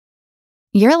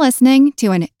You're listening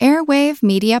to an Airwave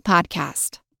Media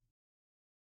Podcast.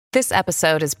 This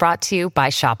episode is brought to you by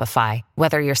Shopify.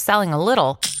 Whether you're selling a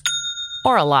little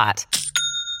or a lot,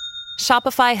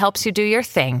 Shopify helps you do your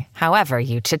thing, however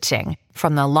you cha-ching.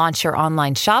 From the launch your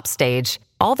online shop stage,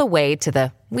 all the way to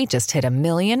the we just hit 1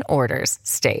 million orders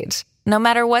stage. No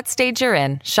matter what stage you're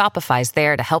in, Shopify's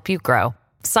there to help you grow.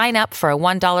 Sign up for a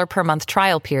 $1 per month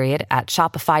trial period at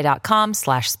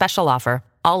shopify.com/special offer,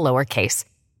 all lowercase.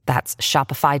 That's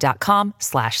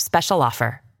shopify.com/special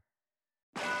offer.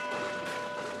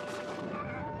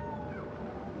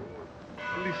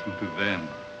 Listen to them,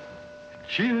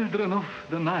 children of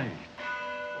the night.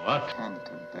 What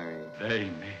Canterbury they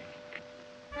make.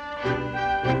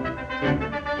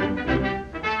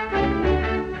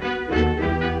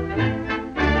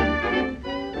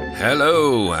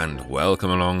 Hello and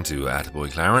welcome along to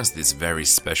Attaboy Clarence, this very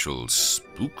special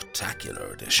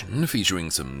Spooktacular edition featuring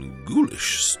some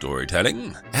ghoulish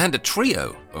storytelling and a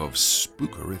trio of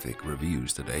spookerific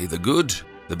reviews today, the good,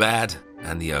 the bad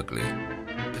and the ugly.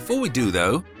 Before we do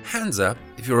though, hands up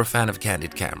if you're a fan of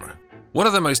candid camera. One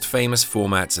of the most famous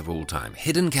formats of all time,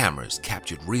 hidden cameras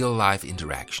captured real-life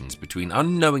interactions between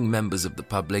unknowing members of the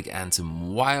public and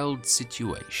some wild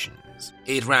situations.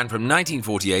 It ran from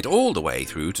 1948 all the way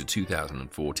through to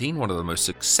 2014, one of the most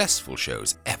successful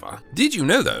shows ever. Did you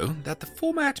know, though, that the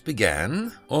format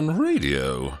began on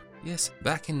radio? Yes,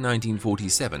 back in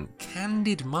 1947,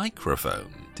 Candid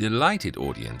Microphone delighted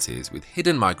audiences with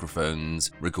hidden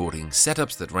microphones, recording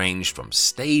setups that ranged from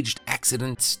staged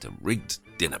accidents to rigged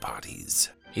dinner parties.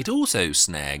 It also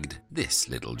snagged this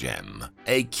little gem,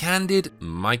 a candid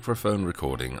microphone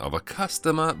recording of a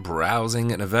customer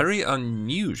browsing in a very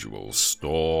unusual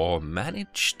store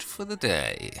managed for the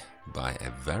day by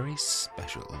a very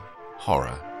special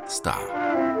horror star.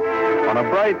 On a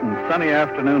bright and sunny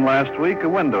afternoon last week, a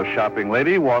window shopping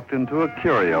lady walked into a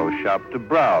curio shop to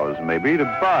browse, maybe to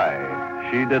buy.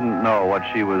 She didn't know what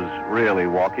she was really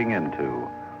walking into.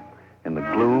 In the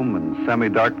gloom and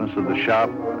semi-darkness of the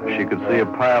shop, she could see a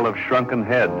pile of shrunken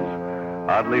heads,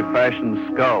 oddly fashioned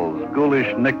skulls,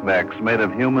 ghoulish knickknacks made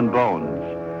of human bones.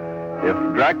 If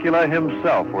Dracula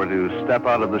himself were to step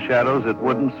out of the shadows, it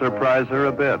wouldn't surprise her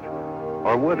a bit.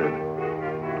 Or would it?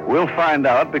 We'll find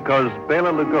out because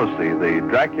Bela Lugosi, the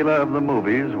Dracula of the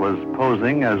movies, was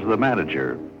posing as the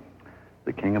manager.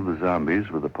 The king of the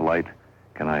zombies, with a polite,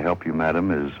 "Can I help you,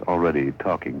 madam?" is already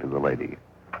talking to the lady.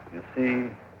 You see,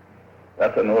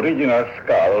 that's an original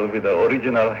skull with the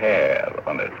original hair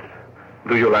on it.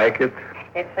 Do you like it?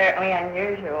 It's certainly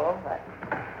unusual, but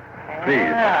I don't Please.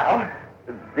 know.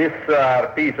 These are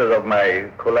pieces of my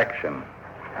collection.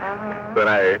 When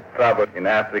I travel in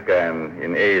Africa and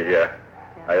in Asia,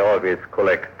 I always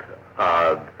collect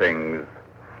odd things,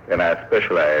 and I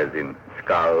specialize in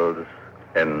skulls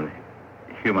and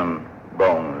human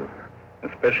bones,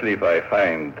 especially if I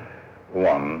find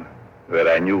one where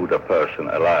I knew the person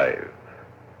alive.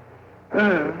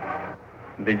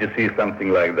 Did you see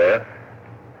something like that?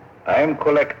 I am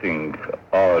collecting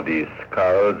all these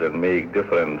skulls and make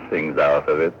different things out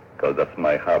of it, because that's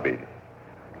my hobby.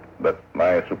 But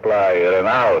my supply ran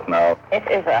out now. It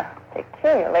is a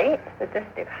peculiarly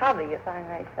sadistic hobby, if I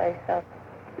may say so.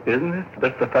 Isn't it?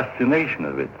 That's the fascination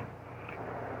of it.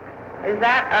 Is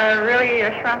that really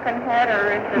a shrunken head,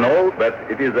 or is it... No, but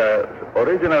it is a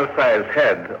original size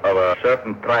head of a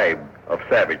certain tribe of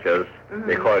savages.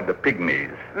 They call it the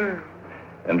Pygmies.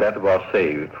 And that was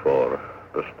saved for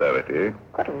posterity.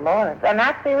 Good Lord. And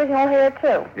that's the original hair,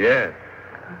 too? Yes.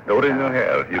 The original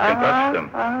hair. You can touch them.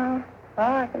 Oh,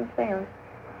 I can see them.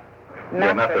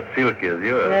 They're not as silky as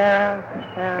yours. Yeah.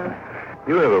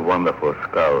 You have a wonderful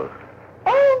skull.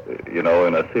 Oh. You know,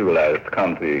 in a civilized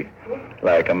country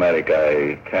like America,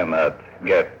 I cannot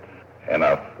get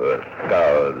enough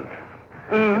skulls.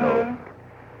 You know,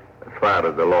 as far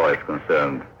as the law is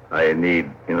concerned, I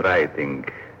need in writing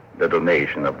the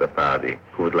donation of the party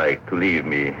who would like to leave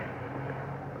me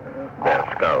their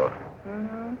skull.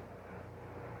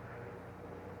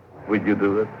 Would you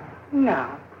do it? No.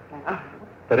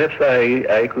 Perhaps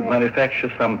I could manufacture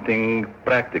something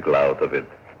practical out of it.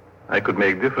 I could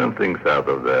make different things out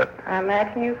of that. I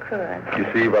imagine you could. You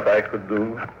see what I could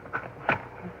do?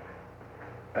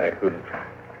 I could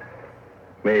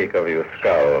make of your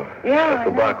skull a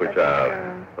tobacco jar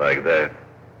like that.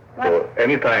 What? So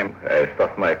anytime I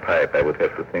stuff my pipe, I would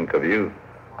have to think of you.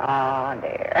 Oh,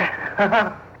 dear.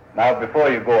 Now, before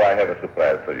you go, I have a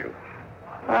surprise for you.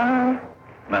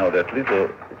 Now, that little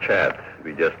chat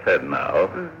we just had now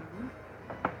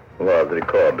was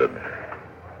recorded.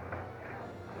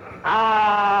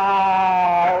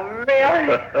 Oh, really?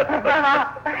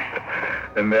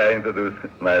 And may I introduce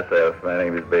myself? My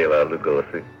name is Bela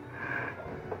Lugosi.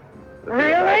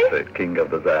 Really? The king of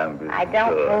the zombies. I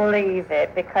don't believe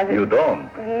it because You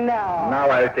don't? No. Now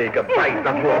I'll take a bite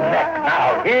of your neck.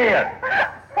 Now, here.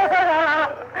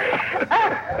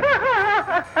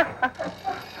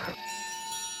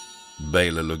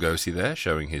 Bela Lugosi there,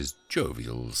 showing his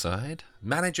jovial side.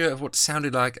 Manager of what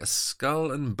sounded like a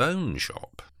skull and bone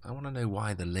shop. I want to know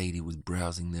why the lady was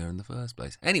browsing there in the first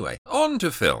place. Anyway, on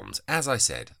to films. As I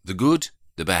said, the good,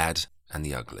 the bad, and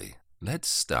the ugly. Let's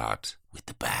start with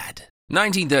the bad.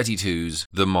 1932's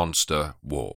The Monster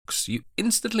Walks. You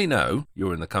instantly know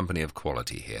you're in the company of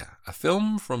quality here. A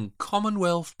film from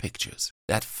Commonwealth Pictures,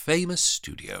 that famous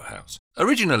studio house.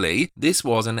 Originally, this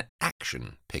was an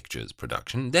Action Pictures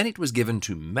production. Then it was given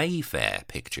to Mayfair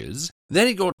Pictures. Then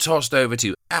it got tossed over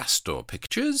to Astor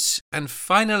Pictures, and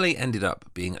finally ended up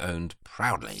being owned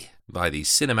proudly by the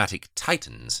cinematic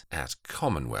titans at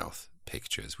Commonwealth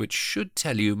Pictures, which should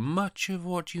tell you much of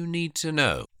what you need to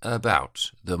know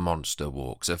about The Monster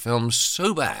Walks, a film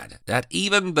so bad that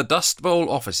even the Dust Bowl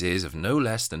offices of no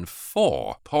less than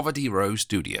 4 Poverty Row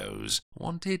studios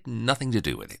wanted nothing to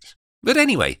do with it. But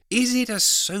anyway, is it a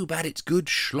so bad it's good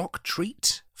schlock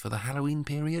treat for the Halloween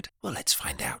period? Well, let's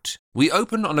find out. We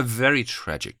open on a very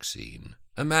tragic scene.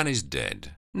 A man is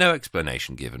dead. No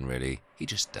explanation given, really. He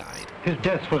just died. His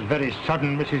death was very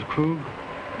sudden, Mrs. Krug.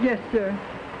 Yes, sir.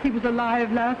 He was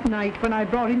alive last night when I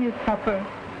brought him his supper.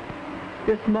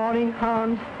 This morning,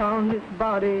 Hans found his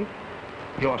body.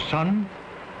 Your son?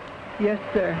 Yes,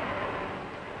 sir.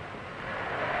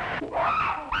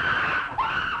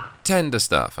 Tender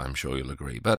stuff, I'm sure you'll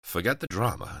agree, but forget the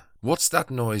drama. What's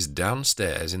that noise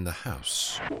downstairs in the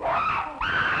house?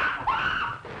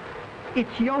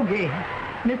 It's Yogi,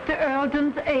 Mr.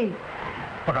 Earlton's ape.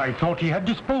 But I thought he had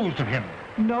disposed of him.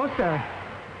 No, sir.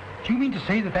 Do you mean to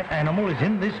say that that animal is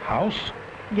in this house?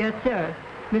 Yes, sir.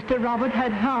 Mr. Robert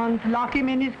had Hans lock him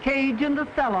in his cage in the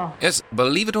cellar. Yes,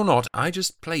 believe it or not, I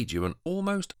just played you an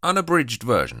almost unabridged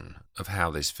version of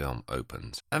how this film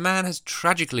opens. A man has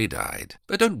tragically died,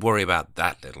 but don't worry about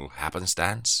that little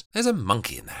happenstance. There's a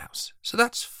monkey in the house, so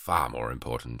that's far more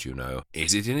important, you know.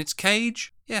 Is it in its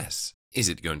cage? Yes. Is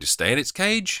it going to stay in its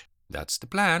cage? That's the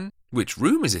plan. Which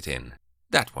room is it in?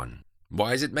 That one.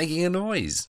 Why is it making a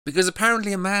noise? Because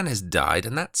apparently a man has died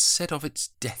and that's set off its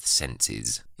death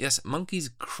senses. Yes, monkeys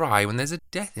cry when there's a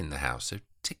death in the house, so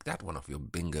tick that one off your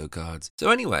bingo cards.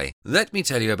 So anyway, let me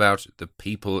tell you about the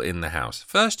people in the house.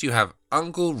 First you have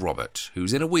Uncle Robert,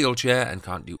 who's in a wheelchair and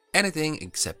can't do anything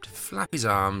except flap his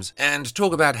arms and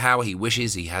talk about how he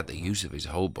wishes he had the use of his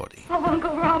whole body. Oh,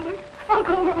 Uncle Robert!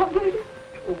 Uncle Robert!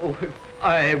 Oh, if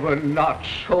I were not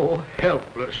so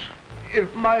helpless.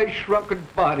 If my shrunken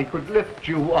body could lift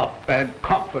you up and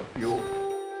comfort you.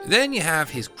 Then you have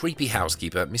his creepy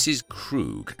housekeeper, Mrs.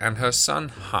 Krug, and her son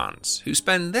Hans, who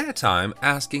spend their time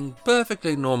asking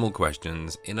perfectly normal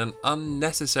questions in an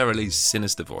unnecessarily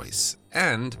sinister voice,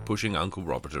 and pushing Uncle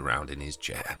Robert around in his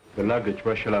chair. The luggage,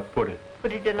 where shall I put it?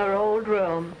 Put it in our old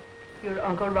room. Your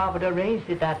Uncle Robert arranged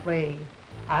it that way.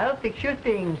 I'll fix your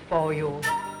things for you.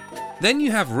 Then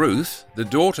you have Ruth, the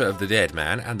daughter of the dead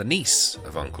man and the niece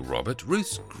of Uncle Robert.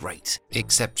 Ruth's great,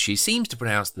 except she seems to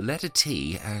pronounce the letter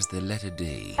T as the letter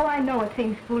D. Oh, I know it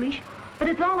seems foolish, but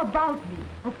it's all about me,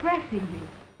 oppressing me.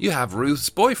 You have Ruth's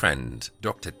boyfriend,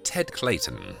 Dr. Ted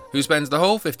Clayton, who spends the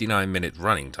whole 59-minute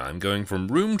running time going from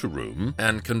room to room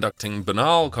and conducting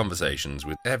banal conversations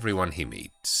with everyone he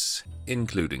meets,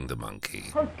 including the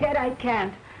monkey. Oh, Ted, I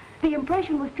can't. The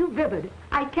impression was too vivid.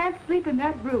 I can't sleep in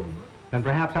that room. Then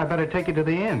perhaps I'd better take you to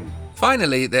the inn.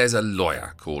 Finally, there's a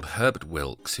lawyer called Herbert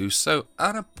Wilkes who's so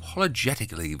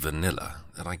unapologetically vanilla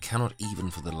that I cannot even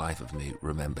for the life of me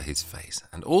remember his face.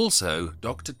 And also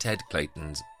Dr. Ted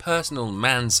Clayton's personal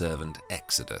manservant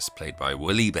Exodus, played by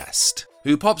Willie Best,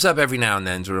 who pops up every now and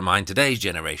then to remind today's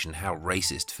generation how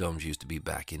racist films used to be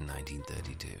back in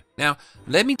 1932. Now,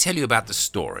 let me tell you about the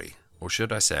story, or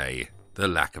should I say, the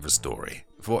lack of a story.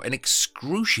 For an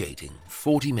excruciating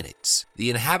 40 minutes, the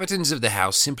inhabitants of the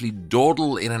house simply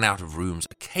dawdle in and out of rooms,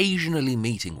 occasionally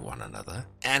meeting one another,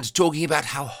 and talking about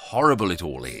how horrible it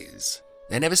all is.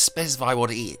 They never specify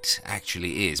what it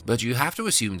actually is, but you have to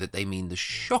assume that they mean the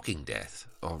shocking death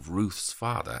of Ruth's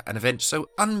father, an event so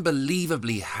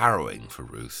unbelievably harrowing for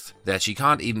Ruth that she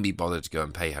can't even be bothered to go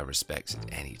and pay her respects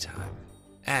at any time.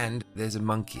 And there's a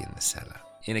monkey in the cellar,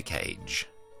 in a cage,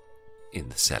 in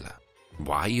the cellar.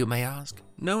 Why, you may ask?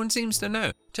 No one seems to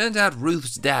know. Turns out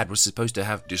Ruth's dad was supposed to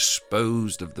have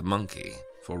disposed of the monkey,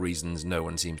 for reasons no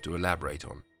one seems to elaborate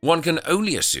on. One can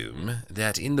only assume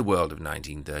that in the world of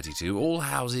 1932, all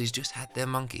houses just had their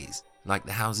monkeys. Like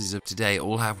the houses of today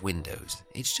all have windows.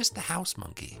 It's just the house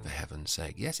monkey, for heaven's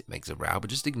sake. Yes, it makes a row, but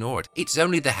just ignore it. It's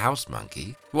only the house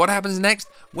monkey. What happens next?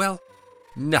 Well,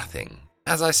 nothing.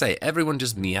 As I say, everyone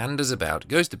just meanders about,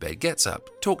 goes to bed, gets up,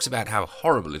 talks about how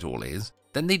horrible it all is.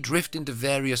 Then they drift into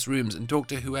various rooms and talk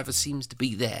to whoever seems to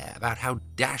be there about how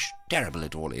dash terrible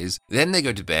it all is. Then they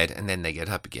go to bed, and then they get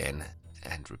up again,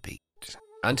 and repeat.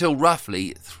 Until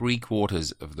roughly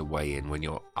 3/4 of the way in, when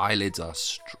your eyelids are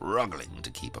struggling to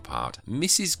keep apart,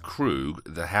 Mrs. Krug,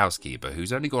 the housekeeper,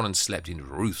 who's only gone and slept in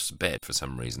Ruth's bed for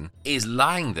some reason, is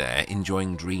lying there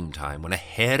enjoying dream time when a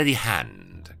hairy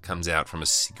hand comes out from a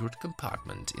secret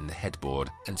compartment in the headboard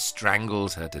and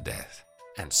strangles her to death.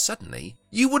 And suddenly,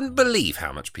 you wouldn't believe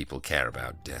how much people care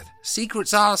about death.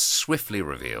 Secrets are swiftly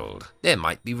revealed. There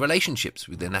might be relationships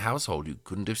within a household you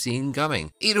couldn't have seen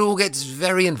coming. It all gets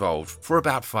very involved for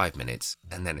about 5 minutes,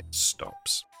 and then it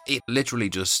stops. It literally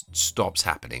just stops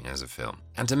happening as a film.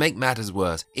 And to make matters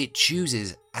worse, it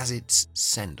chooses as its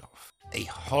send-off a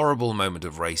horrible moment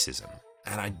of racism.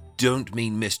 And I don't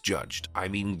mean misjudged, I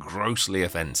mean grossly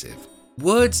offensive.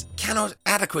 Words cannot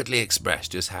adequately express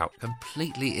just how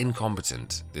completely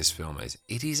incompetent this film is.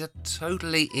 It is a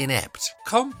totally inept,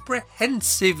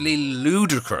 comprehensively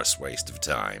ludicrous waste of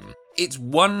time. Its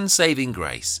one saving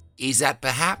grace is that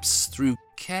perhaps through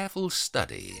careful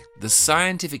study, the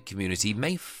scientific community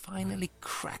may finally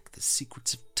crack the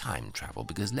secrets of time travel,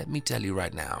 because let me tell you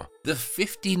right now, the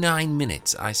 59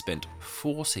 minutes I spent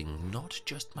forcing not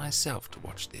just myself to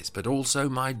watch this, but also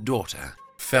my daughter,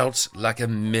 felt like a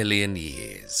million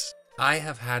years. I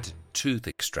have had tooth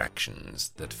extractions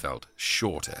that felt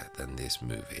shorter than this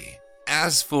movie.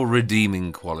 As for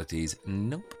redeeming qualities,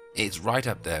 nope. It's right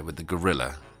up there with the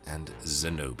Gorilla and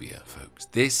Zenobia, folks.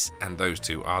 This and those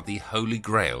two are the holy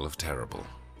grail of terrible.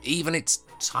 Even its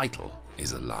title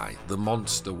is a lie. The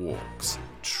monster walks.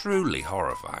 Truly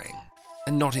horrifying.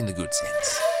 And not in the good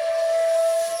sense.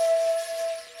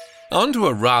 On to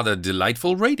a rather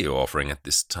delightful radio offering at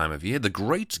this time of year, The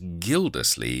Great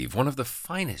Gildersleeve, one of the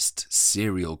finest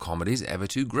serial comedies ever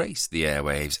to grace the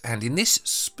airwaves. And in this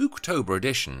Spooktober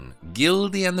edition,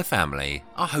 Gildy and the family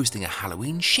are hosting a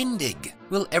Halloween shindig.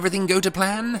 Will everything go to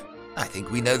plan? I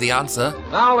think we know the answer.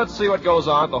 Now let's see what goes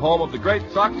on at the home of the great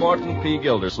Throckmorton P.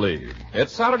 Gildersleeve.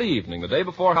 It's Saturday evening, the day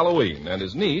before Halloween, and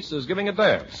his niece is giving a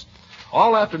dance.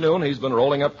 All afternoon, he's been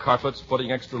rolling up carpets,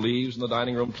 putting extra leaves in the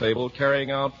dining room table, carrying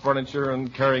out furniture,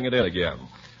 and carrying it in again.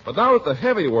 But now that the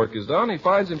heavy work is done, he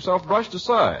finds himself brushed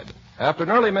aside. After an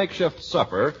early makeshift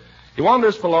supper, he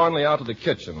wanders forlornly out to the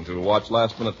kitchen to watch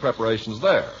last-minute preparations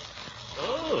there.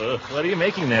 Oh, what are you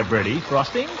making there, Bertie?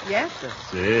 Frosting? Yes, sir.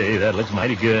 Say, that looks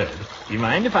mighty good. You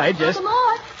mind if I just...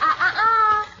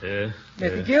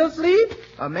 Mr. Gildersleeve,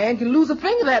 a man can lose a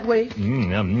finger that way.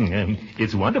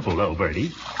 It's wonderful, though,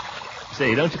 Bertie.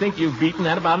 Say, don't you think you've beaten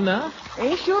that about enough?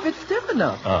 Ain't sure if it's stiff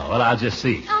enough. Oh, well, I'll just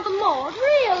see. Uncle Mort,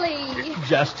 really?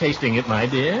 Just tasting it, my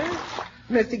dear.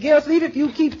 Mr. Gildersleeve, if you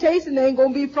keep tasting, there ain't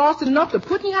going to be frosted enough to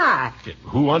put in your eye.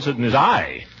 Who wants it in his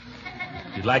eye?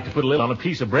 If you'd like to put a little on a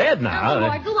piece of bread now... Uncle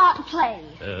Mort, go out and play.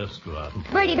 Let's go out and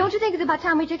play. Bertie, don't you think it's about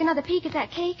time we took another peek at that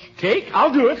cake? Cake?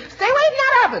 I'll do it. Stay away from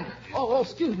that oven. Oh,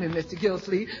 excuse me, Mr.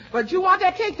 Gildersleeve, but you want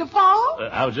that cake to fall?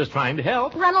 I was just trying to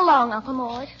help. Run along, Uncle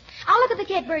Mort. I'll look at the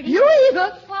cake, Bertie. You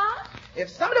either. What? If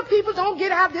some of the people don't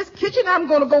get out of this kitchen, I'm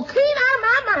going to go clean out of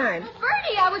my mind.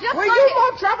 Bertie, I was just Well, you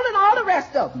more trouble than all the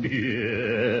rest of them.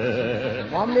 Yeah.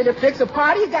 Want me to fix a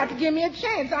party? You got to give me a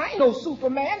chance. I ain't no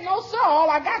Superman. No, sir. All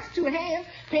I got's 2 hands.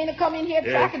 Paying to come in here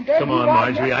tracking dirt. Come on,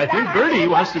 Marjorie. I think Bertie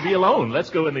wants to be alone.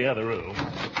 Let's go in the other room.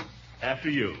 After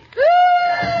you.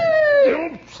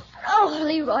 Oh,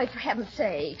 Leroy, for heaven's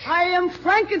sake. I am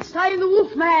Frankenstein the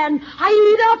Wolfman. I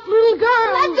eat up little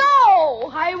girls. Let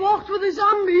go! I walked with a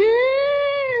zombie.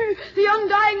 The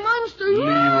undying monster.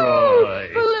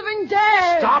 Leroy. The living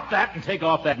dead. Stop that and take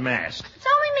off that mask. It's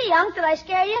only me, Unc. Did I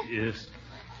scare you? Yes.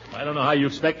 I don't know how you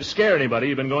expect to scare anybody.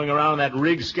 You've been going around that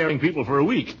rig scaring people for a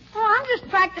week. Oh, I'm just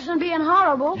practicing being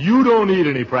horrible. You don't need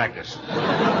any practice.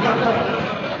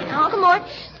 Now, Uncle Mort,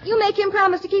 you make him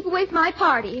promise to keep away from my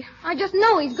party. I just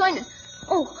know he's going to...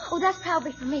 Oh, that's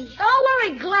probably for me. Don't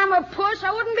worry, Glamour Puss.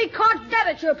 I wouldn't be caught dead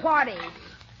at your party.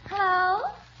 Hello?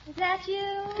 Is that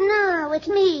you? No, it's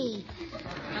me.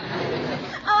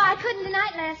 Oh, I couldn't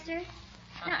tonight, Lester.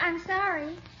 No, I'm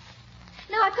sorry.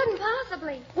 No, I couldn't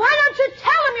possibly. Why don't you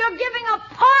tell him you're giving a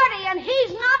party and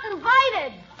he's not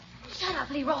invited? Shut up,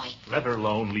 Leroy. Let her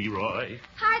alone, Leroy.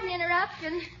 Pardon the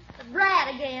interruption. The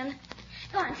brat again.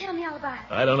 Go on, tell me all about it.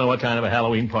 I don't know what kind of a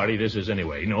Halloween party this is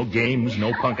anyway. No games,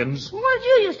 no pumpkins. What did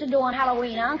you used to do on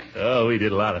Halloween, Unc? Oh, we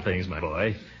did a lot of things, my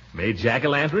boy. Made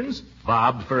jack-o'-lanterns,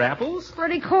 bobbed for apples.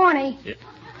 Pretty corny.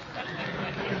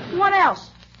 What else?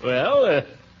 Well,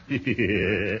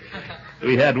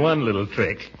 we had one little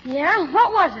trick. Yeah?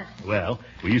 What was it? Well,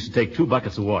 we used to take 2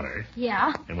 buckets of water,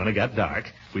 Yeah? and when it got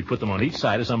dark, we'd put them on each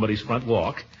side of somebody's front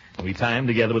walk, and we'd tie them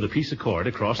together with a piece of cord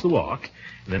across the walk,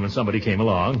 and then when somebody came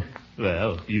along,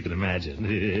 well, you can imagine.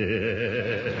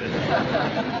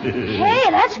 Hey,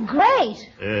 that's great.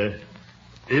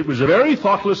 It was a very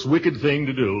thoughtless, wicked thing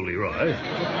to do, Leroy.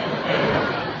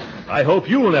 I hope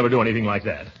you will never do anything like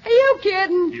that. Are you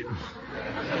kidding?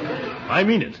 I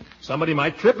mean it. Somebody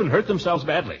might trip and hurt themselves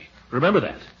badly. Remember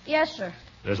that. Yes, sir.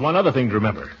 There's one other thing to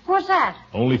remember. What's that?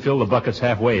 Only fill the buckets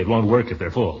halfway. It won't work if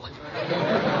they're full. Oh,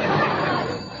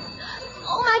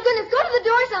 my goodness. Go to the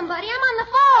door, somebody. I'm on the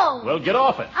phone. Well, get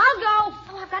off it. I'll go.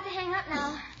 Oh, I've got to hang up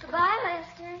now. Goodbye,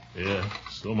 Lester. Yeah,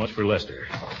 so much for Lester.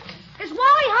 It's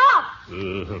Wally Hop.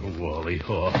 Wally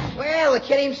Hawk. Well, the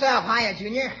kid himself. Hiya,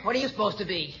 Junior. What are you supposed to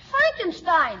be?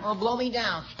 Frankenstein. Oh, blow me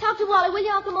down. Talk to Wally, will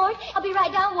you, Uncle Mort? I'll be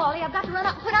right down, Wally. I've got to run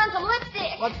up and put on some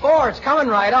lipstick. What for? It's coming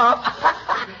right off.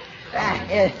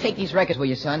 Take these records, will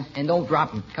you, son? And don't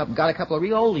drop them. Got a couple of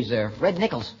real oldies there. Red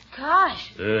nickels.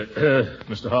 Gosh.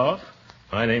 Mr. Hoff,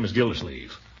 my name is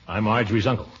Gildersleeve. I'm Marjorie's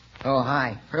uncle. Oh,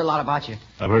 hi. Heard a lot about you.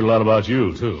 I've heard a lot about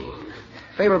you, too.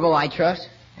 Favorable, I trust.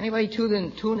 Anybody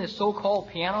tune this so-called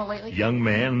piano lately? Young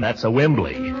man, that's a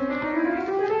Wembley. Oh,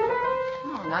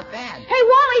 not bad. Hey,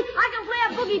 Wally, I can play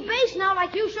a boogie bass now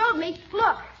like you showed me.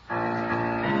 Look.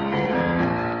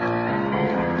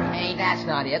 Hey, that's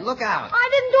not it. Look out. I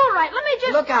didn't do it right. Let me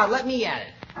just... Look out. Let me at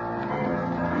it.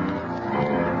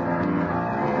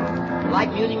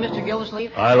 Like music, Mr.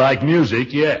 Gildersleeve? I like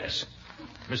music, yes.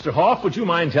 Mr. Hoff, would you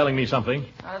mind telling me something?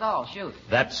 Not at all. Shoot.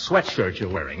 That sweatshirt you're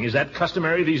wearing, is that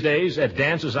customary these days? At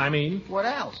dances, I mean? What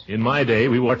else? In my day,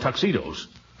 we wore tuxedos.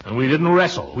 And we didn't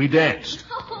wrestle. We danced.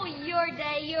 Oh, your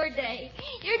day, your day.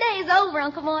 Your day is over,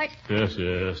 Uncle Mort. Yes,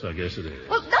 I guess it is.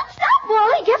 Well, don't stop,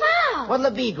 Wally. Give out. What'll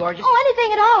it be, gorgeous? Oh,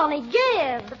 anything at all, only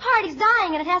give. The party's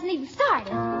dying and it hasn't even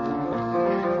started.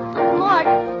 Uncle Mort,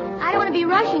 I don't want to be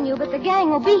rushing you, but the gang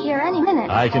will be here any minute.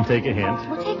 I can take a hint.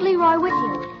 Well, take Leroy with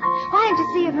you. Why don't you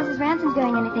see if Mrs. Ransom's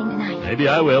doing anything tonight? Maybe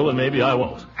I will, and maybe I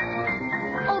won't.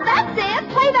 Oh, that's it.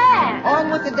 Play that. On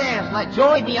with the dance. Let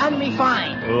joy be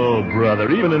unrefined. Oh, brother,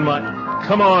 even in my...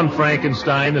 Come on,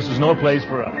 Frankenstein. This is no place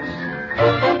for us.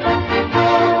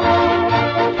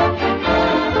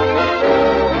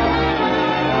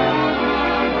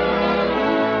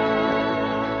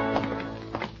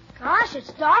 Gosh,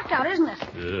 it's dark out, isn't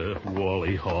it?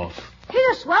 Wally Hoff. He's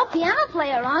a swell piano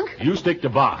player, Unc. You stick to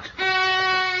Bach.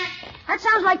 That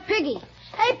sounds like Piggy.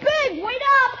 Hey, Pig, wait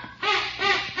up!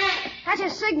 That's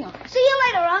his signal. See you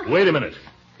later, Unc. Wait a minute.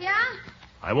 Yeah?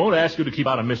 I won't ask you to keep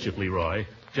out of mischief, Leroy.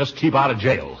 Just keep out of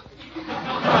jail. Okay.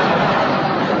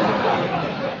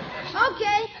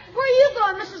 Where are you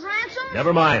going, Mrs. Ransom?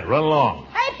 Never mind. Run along.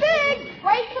 Hey, Pig,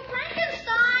 wait for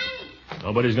Frankenstein.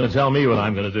 Nobody's going to tell me what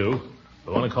I'm going to do. If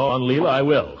I want to call on Leela, I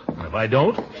will. And if I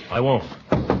don't, I won't.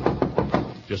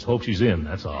 Just hope she's in,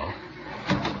 that's all.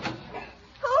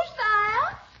 Who's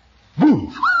that?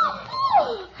 Move.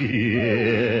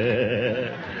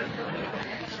 Yeah.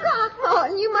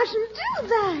 Throckmorton, you mustn't do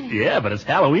that. Yeah, but it's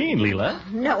Halloween, Leela.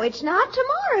 No, it's not.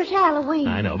 Tomorrow's Halloween.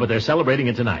 I know, but they're celebrating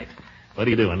it tonight. What are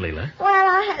you doing, Leela? Well,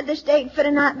 I had this date for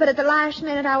tonight, but at the last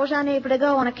minute I was unable to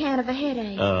go on account of a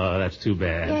headache. Oh, that's too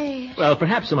bad. Yes. Well,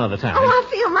 perhaps some other time. Oh, I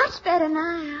feel much better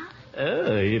now.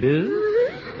 Oh, you do?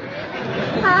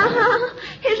 Uh-huh.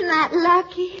 Isn't that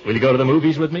lucky? Will you go to the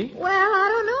movies with me? Well, I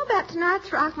don't know about tonight,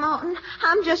 Throckmorton.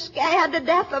 I'm just scared to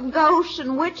death of ghosts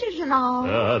and witches and all.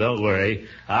 Oh, don't worry.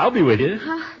 I'll be with you.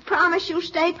 Promise you'll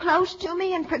stay close to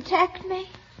me and protect me?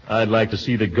 I'd like to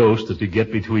see the ghost that could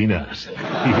get between us.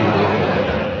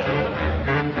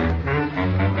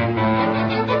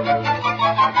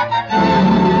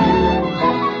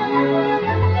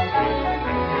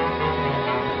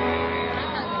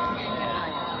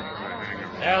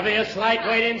 There'll be a slight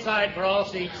wait inside for all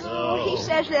seats. Oh, he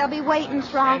says they'll be waiting,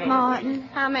 Throckmorton.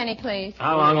 How many, please?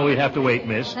 How long will we have to wait,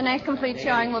 miss? The next complete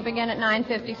showing will begin at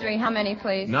 9:53. How many,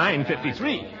 please?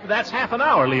 9:53. That's half an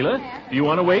hour, Leela. Do you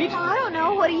want to wait? Oh, I don't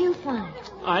know. What do you think?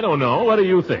 I don't know. What do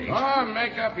you think? Oh,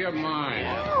 make up your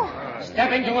mind.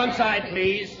 Stepping to one side,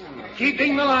 please.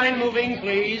 Keeping the line moving,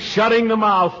 please. Shutting the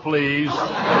mouth, please.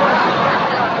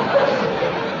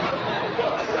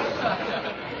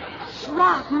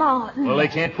 Throckmorton. Well, they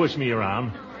can't push me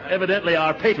around. Evidently,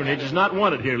 our patronage is not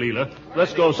wanted here, Leela.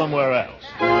 Let's go somewhere else.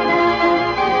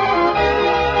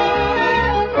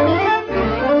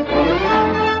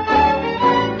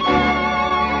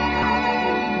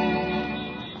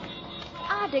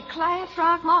 I declare,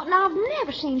 Throckmorton, I've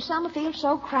never seen Summerfield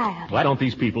so crowded. Why don't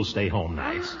these people stay home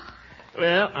nights?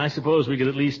 Well, I suppose we could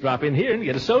at least drop in here and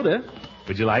get a soda.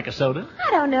 Would you like a soda?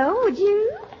 I don't know, would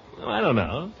you? Oh, I don't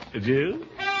know. Would you?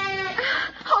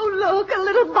 Oh, look, a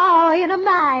little boy in a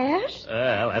mask.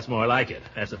 Well, that's more like it.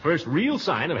 That's the first real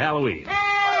sign of Halloween.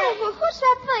 Oh, well, what's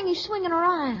that thing he's swinging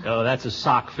around? Oh, that's a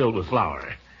sock filled with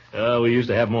flour. Oh, we used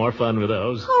to have more fun with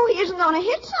those. Oh, he isn't going to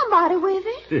hit somebody with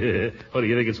it. What do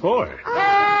you think it's for?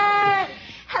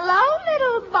 Hello,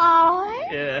 little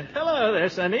boy. Hello there,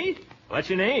 Sonny. What's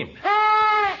your name?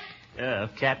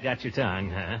 Cat got your tongue,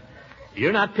 huh?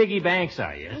 You're not Piggy Banks,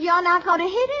 are you? You're not going to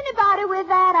hit anybody with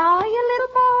that, are you, little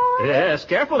boy? Yes,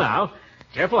 careful now.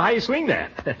 Careful how you swing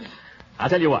that. I'll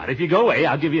tell you what, if you go away,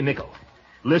 I'll give you a nickel.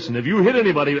 Listen, if you hit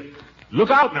anybody... Look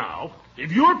out now.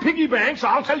 If you're Piggy Banks,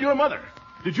 I'll tell your mother.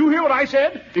 Did you hear what I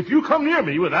said? If you come near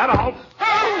me with that, I'll...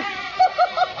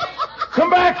 Come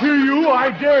back here, you.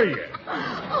 I dare you.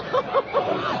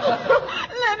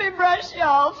 Let me brush you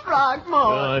off, Throckmorton.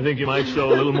 Well, I think you might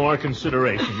show a little more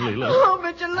consideration, Leela. Oh,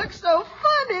 but you look so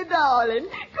funny, darling.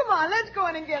 Come on, let's go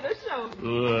in and get a soda.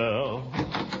 Well...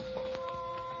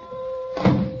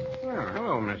 Well,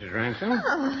 hello, Mrs. Ransom.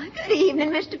 Oh, good evening,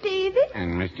 Mr. Peavy.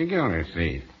 And Mr.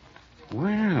 Gildersleeve.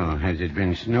 Well, has it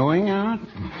been snowing out?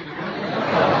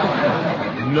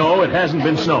 No, it hasn't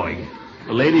been snowing.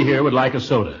 The lady here would like a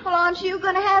soda. Well, aren't you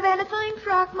going to have anything,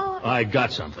 Throckmorton? I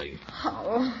got something.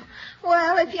 Oh,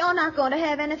 well, if you're not going to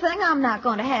have anything, I'm not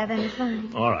going to have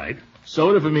anything. All right.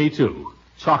 Soda for me, too.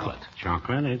 Chocolate.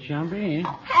 Chocolate it shall be.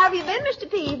 How have you been, Mr.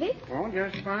 Peavy? Oh,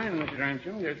 just fine, Mrs.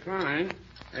 Ransom, just fine.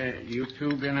 You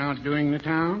two been out doing the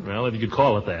town? Well, if you could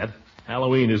call it that.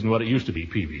 Halloween isn't what it used to be,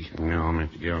 Peavy. No,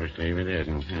 Mr. Gildersleeve, it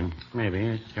isn't. And maybe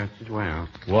it's just as well.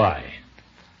 Why?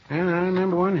 Well, I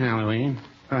remember one Halloween.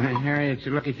 Harry, it's a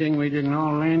lucky thing we didn't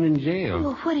all land in jail.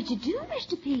 Well, what did you do,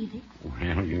 Mr. Peavy?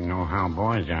 Well, you know how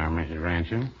boys are, Mrs.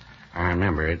 Ransom. I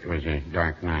remember it was a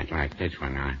dark night like this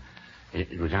one.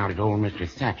 It was out at old Mr.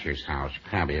 Thatcher's house,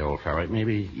 crabby old fellow.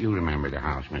 Maybe you remember the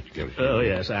house, Mr. Gildersleeve. Oh,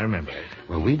 yes, I remember it.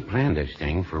 Well, we'd planned this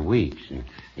thing for weeks, and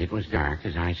it was dark,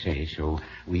 as I say, so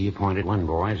we appointed one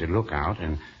boy as a lookout,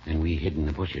 and we hid in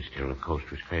the bushes till the coast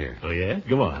was clear. Oh, yeah?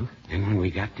 Go on. And when we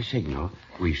got the signal,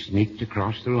 we sneaked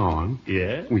across the lawn.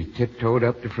 Yeah? We tiptoed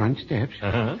up the front steps.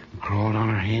 Uh-huh. Crawled on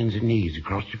our hands and knees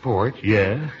across the porch.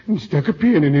 Yeah? And stuck a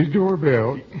pin in his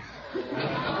doorbell.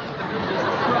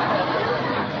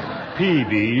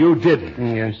 Peavy, you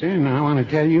didn't. Yes, sir. And I want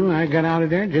to tell you, I got out of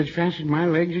there just fast as my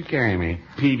legs would carry me.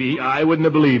 Peavy, I wouldn't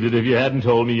have believed it if you hadn't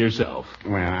told me yourself.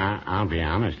 Well, I'll be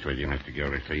honest with you, Mr.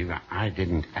 Gildersleeve. I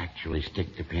didn't actually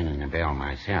stick the pin in the bell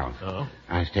myself. Oh?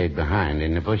 I stayed behind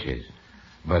in the bushes.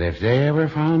 But if they ever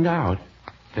found out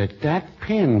that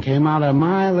pin came out of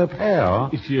my lapel...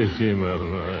 It came out of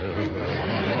my...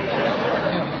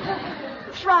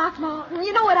 Throckmorton,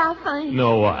 you know what I think?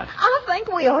 Know what? I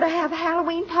think we ought to have a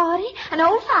Halloween party, an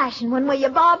old-fashioned one where you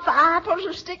bob for apples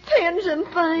and stick pins and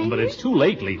things. But it's too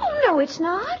late, Leela. Oh, no, it's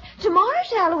not. Tomorrow's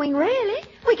Halloween, really.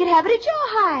 We could have it at your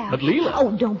house. But, Leela...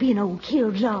 Oh, don't be an old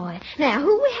killjoy. Now,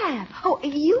 who we have? Oh,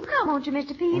 you come, won't you,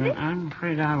 Mr. Peavy? Well, I'm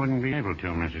afraid I wouldn't be able to,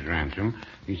 Mrs. Ransom.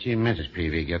 You see, Mrs.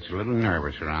 Peavy gets a little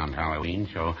nervous around Halloween,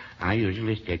 so I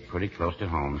usually stick pretty close to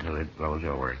home till it blows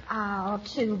over. Oh,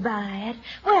 too bad.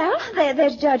 Well,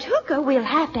 there's Judge Hooker. We'll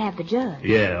have to have the judge.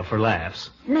 Yeah, for laughs.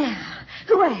 Now,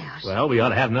 who else? Well, we ought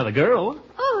to have another girl.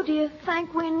 Oh, do you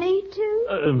think we need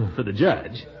to? For the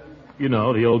judge. You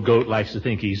know, the old goat likes to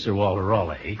think he's Sir Walter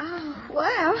Raleigh. Oh,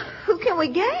 well, who can we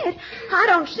get? I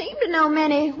don't seem to know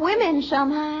many women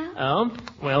somehow. Oh?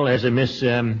 Well, there's a Miss,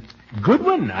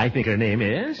 Goodwin, I think her name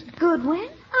is. Goodwin?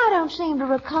 I don't seem to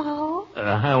recall.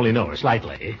 I only know her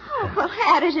slightly. Oh, well,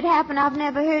 how does it happen I've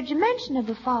never heard you mention her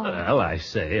before? Well, I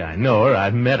say, I know her.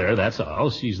 I've met her, that's all.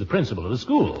 She's the principal of the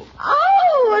school.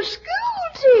 Oh, a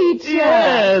school teacher.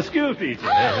 Yeah, school teacher.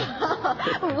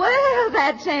 Well,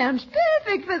 that sounds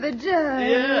perfect for the judge.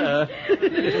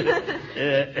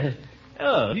 Yeah.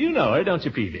 Oh, you know her, don't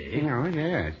you, Peavy? Oh,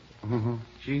 yes.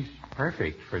 She's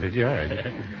perfect for the judge.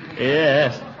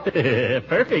 Yes,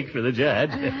 perfect for the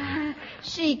judge.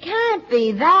 She can't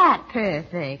be that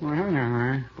perfect. Well, no,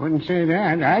 I wouldn't say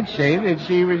that. I'd say that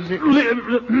she was...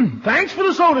 Thanks for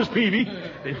the sodas, Peavy.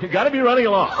 Got to be running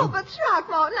along. Oh, but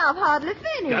Throckmorton, I've hardly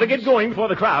finished. Got to get going before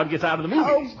the crowd gets out of the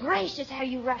movies. Oh, gracious, how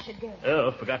you rush it, girl.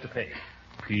 Oh, forgot to pay.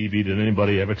 Peavy, did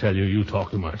anybody ever tell you you talk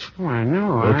too much? Why,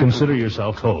 no. Well, consider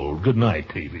yourself told. Good night,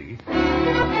 Peavy.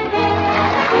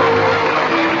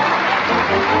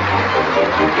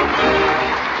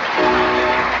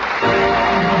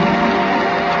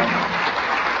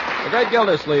 The great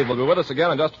Gildersleeve will be with us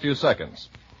again in just a few seconds.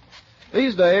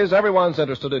 These days, everyone's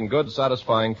interested in good,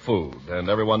 satisfying food, and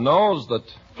everyone knows that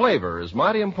flavor is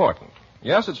mighty important.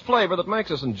 Yes, it's flavor that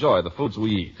makes us enjoy the foods we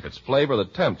eat. It's flavor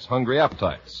that tempts hungry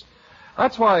appetites.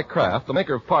 That's why Kraft, the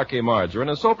maker of Parquet margarine,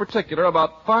 is so particular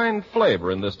about fine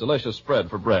flavor in this delicious spread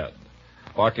for bread.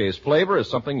 Parquet's flavor is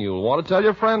something you'll want to tell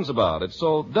your friends about. It's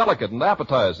so delicate and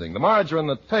appetizing, the margarine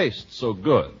that tastes so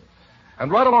good.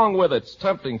 And right along with its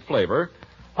tempting flavor,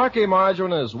 Parquet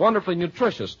margarine is wonderfully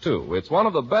nutritious, too. It's one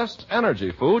of the best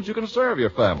energy foods you can serve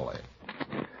your family.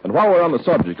 And while we're on the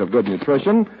subject of good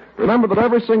nutrition, remember that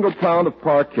every single pound of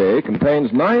Parquet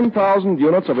contains 9,000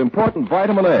 units of important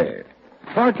vitamin A.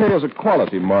 Parquet is a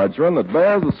quality margarine that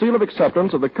bears the seal of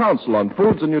acceptance of the Council on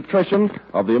Foods and Nutrition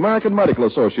of the American Medical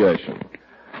Association.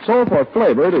 So for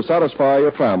flavor to satisfy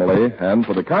your family and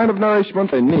for the kind of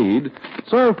nourishment they need,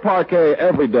 serve Parquet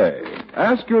every day.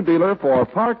 Ask your dealer for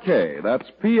Parquet. That's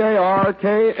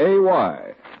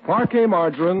Parkay. Parquet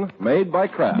margarine made by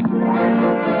Kraft.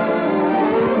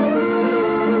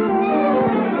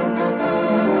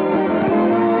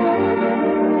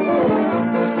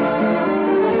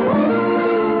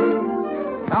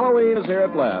 Halloween is here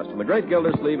at last, and the great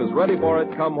Gildersleeve is ready for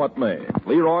it, come what may.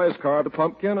 Leroy has carved a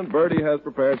pumpkin, and Bertie has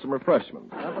prepared some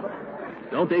refreshments.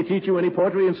 Don't they teach you any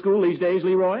poetry in school these days,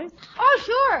 Leroy? Oh,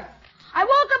 sure. I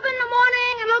woke up in the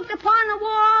morning and looked upon the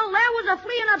wall. There was a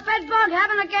flea and a bedbug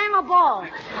having a game of ball.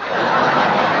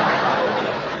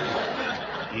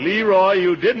 Leroy,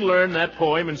 you didn't learn that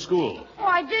poem in school. Oh,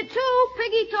 I did, too.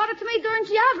 Piggy taught it to me during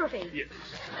geography.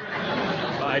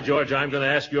 By George, I'm going to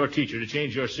ask your teacher to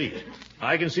change your seat.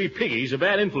 I can see Piggy's a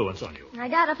bad influence on you. I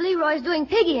doubt if Leroy's doing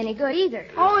Piggy any good either.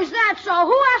 Oh, is that so?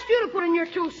 Who asked you to put in your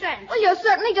 2 cents? Well, you're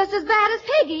certainly just as bad as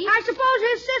Piggy. I suppose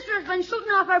his sister's been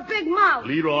shooting off her big mouth.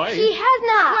 Leroy? She has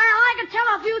not. Well, I can tell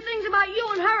a few things about you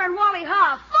and her and Wally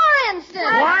Huff. For instance.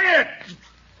 Quiet!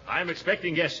 I'm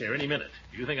expecting guests here any minute.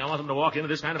 Do you think I want them to walk into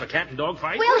this kind of a cat and dog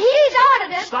fight? Well, he's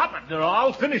ordered it. Stop it, or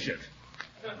I'll finish it.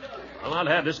 I'll not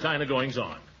have this kind of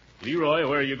goings-on. Leroy,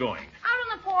 where are you going? Out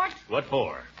on the porch. What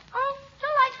for? Oh, to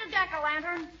light the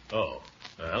jack-o'-lantern. Oh,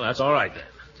 well, that's all right then.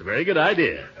 It's a very good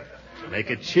idea. Make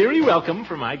a cheery welcome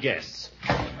for my guests.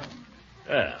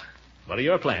 Well, what are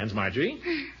your plans, Marjorie?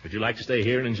 Would you like to stay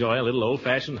here and enjoy a little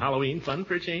old-fashioned Halloween fun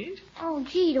for a change? Oh,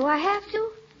 gee, do I have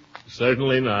to?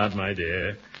 Certainly not, my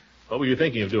dear. What were you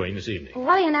thinking of doing this evening? Well,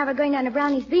 Wally and I were going down to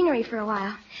Brownie's Beanery for a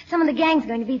while. Some of the gang's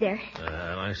going to be there.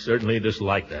 I certainly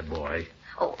dislike that boy.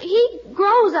 Oh, he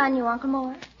grows on you, Uncle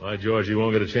Mort. Why, George, you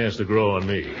won't get a chance to grow on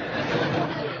me.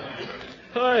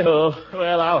 Hi-ho.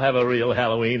 Well, I'll have a real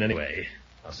Halloween anyway.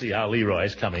 I'll see how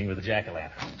Leroy's coming with the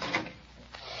jack-o'-lantern.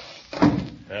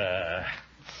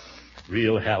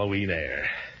 Real Halloween air.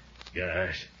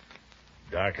 Gosh,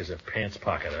 dark as a pants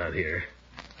pocket out here.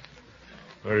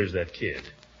 Where is that kid?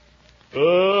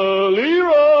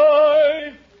 Leroy!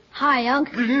 Hi, Unc.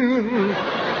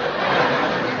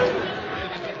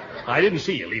 I didn't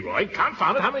see you, Leroy.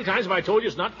 Confound it, how many times have I told you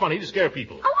it's not funny to scare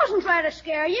people? I wasn't trying to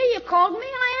scare you. You called me and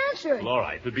I answered. Well, all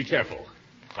right, but be careful.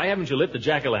 Why haven't you lit the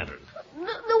jack-o'-lantern?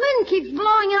 The wind keeps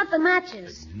blowing out the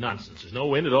matches. Nonsense. There's no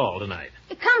wind at all tonight.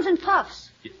 It comes in puffs.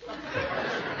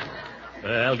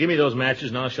 Well, give me those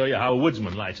matches and I'll show you how a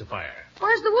woodsman lights a fire.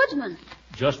 Where's the woodsman?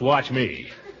 Just watch me.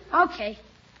 Okay.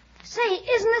 Say,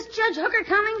 isn't this Judge Hooker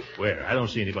coming? Where? I don't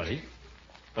see anybody.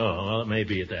 Oh, well, it may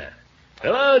be at that.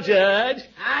 Hello, Judge.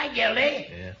 Hi, Gildy.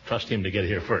 Yeah, trust him to get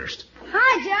here first.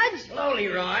 Hi, Judge. Hello,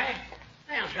 Leroy.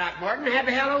 Well, Throckmorton,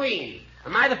 happy Halloween.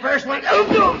 Am I the first one? Oh,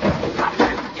 no!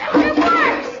 It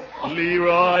works!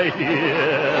 Leroy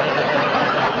here.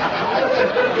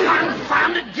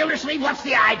 Confounded Gildersleeve, what's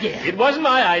the idea? It wasn't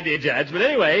my idea, Judge, but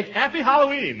anyway, happy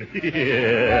Halloween.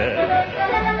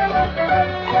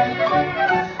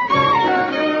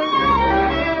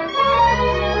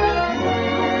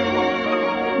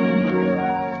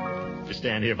 Just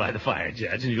stand here by the fire,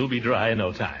 Judge, and you'll be dry in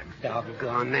no time.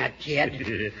 Doggone that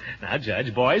kid. Now,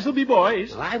 Judge, boys will be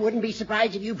boys. Well, I wouldn't be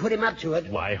surprised if you put him up to it.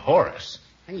 Why, Horace.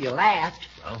 And you laughed.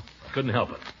 Well, I couldn't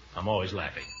help it. I'm always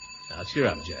laughing. Now, cheer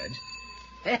up,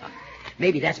 Judge.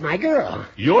 Maybe that's my girl.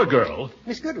 Your girl?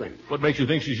 Miss Goodwin. What makes you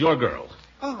think she's your girl?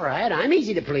 All right, I'm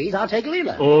easy to please. I'll take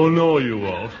Leela. Oh, no, you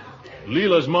won't.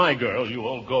 Leela's my girl, you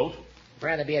old goat.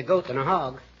 Rather be a goat than a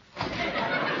hog.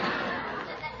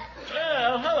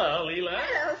 Well, hello, Leela.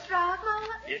 Hello, Throckmorton.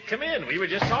 Come in. We were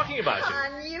just talking about you.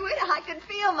 I knew it. I could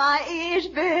feel my ears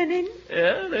burning.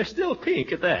 Yeah, they're still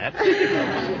pink at that.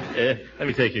 Let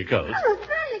me take your coat. Oh,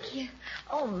 thank you.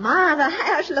 Oh, my, the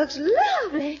house looks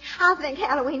lovely. I think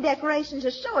Halloween decorations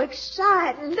are so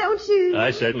exciting, don't you?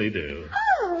 I certainly do.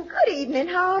 Oh, good evening,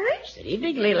 Horace. Good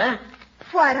evening, Leela.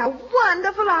 What a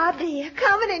wonderful idea,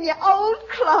 coming in your old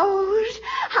clothes.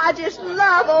 I just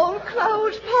love old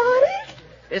clothes parties.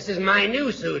 This is my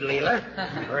new suit, Leela.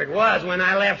 Or it was when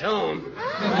I left home.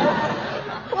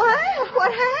 Well,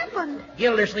 what happened?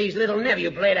 Gildersleeve's little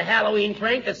nephew played a Halloween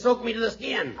prank that soaked me to the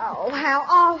skin. Oh, how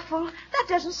awful. That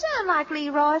doesn't sound like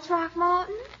Leroy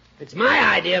Throckmorton. It's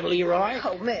my idea of Leroy.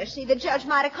 Oh, mercy, the judge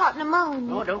might have caught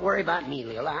pneumonia. Oh, don't worry about me,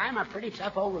 Leela. I'm a pretty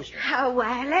tough old rooster. Oh,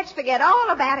 well, let's forget all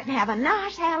about it and have a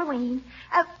nice Halloween.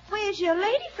 Where's your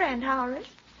lady friend, Horace?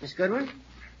 Miss Goodwin?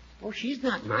 Oh, she's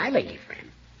not my lady friend.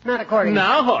 Not according to...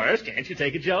 Now, Horace, can't you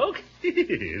take a joke?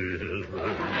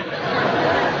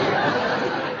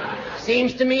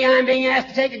 Seems to me I'm being asked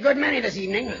to take a good many this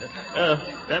evening.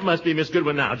 That must be Miss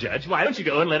Goodwin now, Judge. Why don't you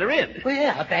go and let her in?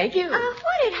 Well, thank you.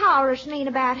 What did Horace mean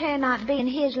about her not being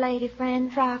his lady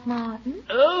friend, Throckmorton?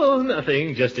 Oh,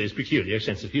 nothing. Just his peculiar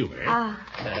sense of humor.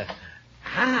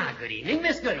 Good evening,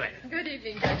 Miss Goodwin. Good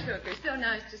evening, Judge Hooker. So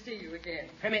nice to see you again.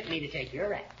 Permit me to take your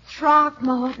wrap.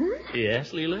 Throckmorton?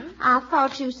 Yes, Leela? I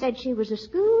thought you said she was a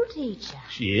school teacher.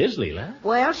 She is, Leela.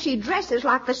 Well, she dresses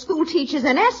like the school teachers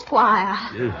in Esquire.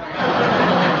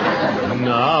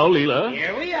 Now, Leela.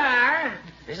 Here we are.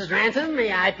 Mrs. Ransom,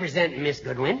 may I present Miss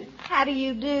Goodwin? How do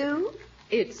you do?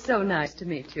 It's so nice to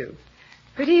meet you.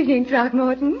 Good evening,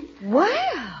 Throckmorton.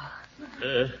 Well.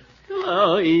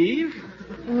 Hello, Eve.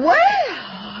 Well.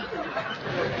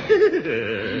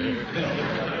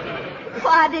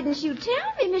 Why didn't you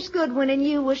tell me Miss Goodwin and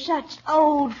you were such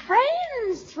old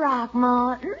friends,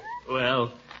 Throckmorton?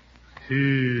 Well,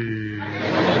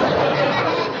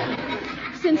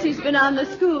 Since he's been on the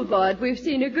school board, we've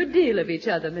seen a good deal of each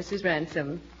other, Mrs.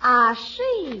 Ransom. I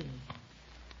see.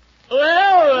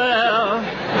 Well.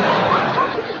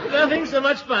 Nothing so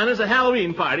much fun as a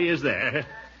Halloween party, is there?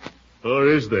 Or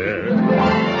is there?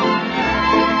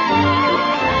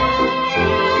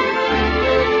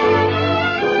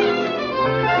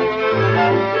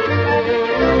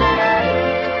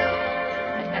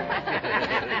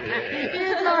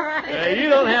 You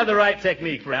don't have the right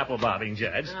technique for apple bobbing,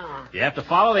 Judge. Oh. You have to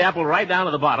follow the apple right down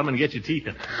to the bottom and get your teeth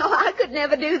in it. Oh, I could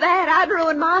never do that. I'd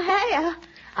ruin my hair.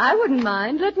 I wouldn't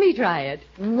mind. Let me try it.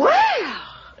 Well.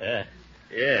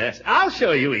 Yes, I'll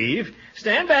show you, Eve.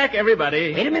 Stand back,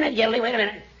 everybody. Wait a minute, Gildy, wait a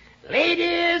minute.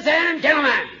 Ladies and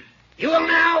gentlemen, you will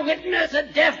now witness a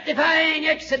death-defying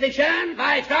exhibition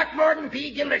by Throckmorton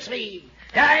P. Gildersleeve,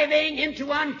 diving into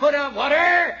 1 foot of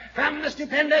water from the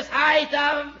stupendous height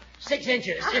of 6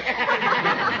 inches. Oh,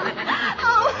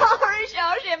 Horace,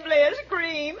 you're simply a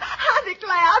scream. I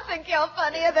declare, I think you're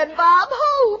funnier than Bob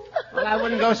Hope. Well, I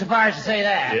wouldn't go so far as to say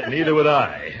that. Yeah, neither would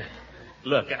I.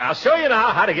 Look, I'll show you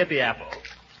now how to get the apple.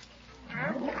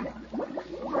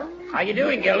 How you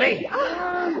doing, Gildy?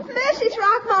 Mercy,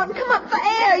 Throckmorton, come up for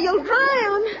air. You'll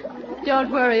drown.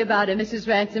 Don't worry about him, Mrs.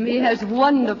 Ransom. He has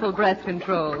wonderful breath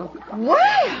control.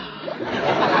 Well.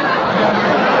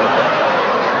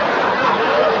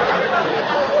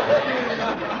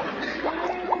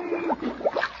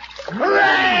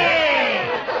 Hooray!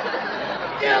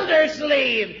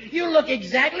 Gildersleeve, you look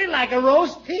exactly like a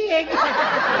roast pig.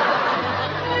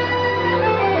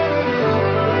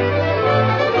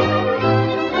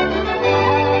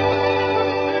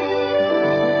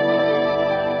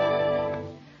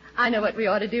 I know what we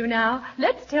ought to do now.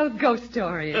 Let's tell ghost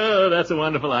stories. Oh, that's a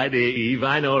wonderful idea, Eve.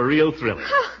 I know a real thriller.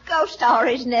 Oh, ghost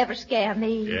stories never scare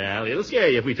me. Yeah, it'll scare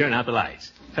you if we turn out the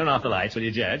lights. Turn off the lights, will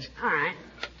you, Judge? All right.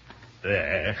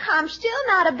 There. I'm still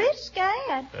not a bit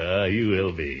scared. You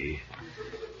will be.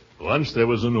 Once there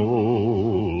was an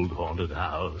old haunted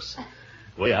house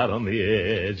way out on the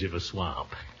edge of a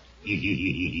swamp.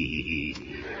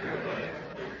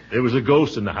 There was a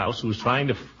ghost in the house who was trying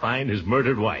to find his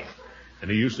murdered wife. And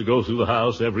he used to go through the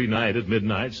house every night at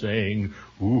midnight saying,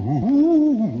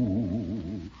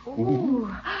 ooh. Ooh,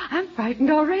 I'm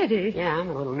frightened already. Yeah, I'm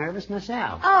a little nervous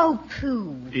myself. Oh,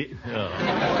 pooh.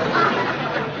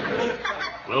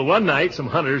 Well, one night, some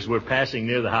hunters were passing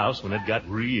near the house when it got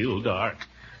real dark.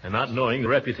 And not knowing the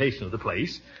reputation of the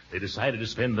place, they decided to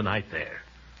spend the night there.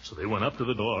 So they went up to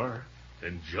the door,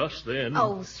 and just then...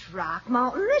 Oh,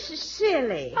 Throckmorton, this is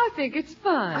silly. I think it's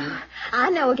fun. I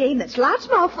know a game that's lots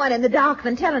more fun in the dark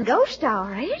than telling ghost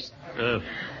stories.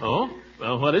 Well,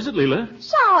 what is it, Leela?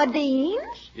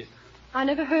 Sardines. I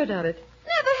never heard of it.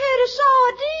 Never heard of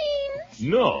sardines?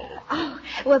 No. Oh,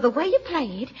 well, the way you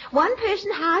play it, one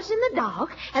person hides in the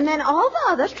dark, and then all the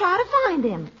others try to find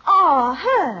him. Or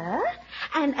her.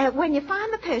 And when you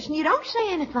find the person, you don't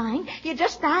say anything. You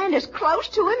just stand as close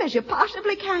to him as you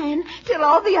possibly can till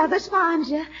all the others find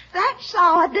you. That's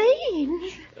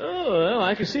sardines. Oh, well,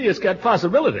 I can see it's got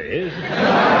possibilities.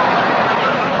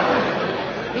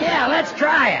 Yeah, let's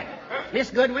try it. Miss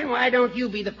Goodwin, why don't you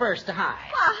be the first to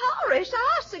hide? Why, Horace,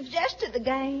 I suggested the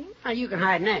game. Now, you can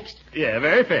hide next. Yeah,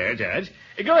 very fair, Judge.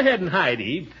 Go ahead and hide,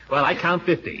 Eve, while I count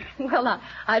 50. Well,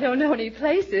 I don't know any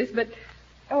places, but...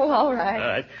 Oh, all right. All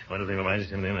right.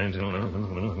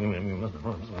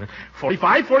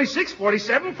 45, 46,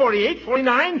 47, 48,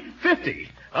 49, 50.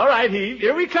 All right, Eve,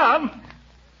 here we come.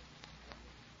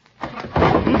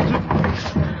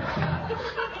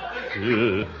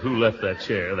 Who left that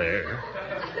chair there?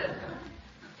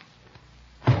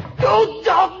 Oh,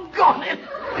 doggone it!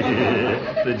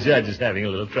 The judge is having a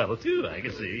little trouble, too, I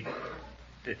can see.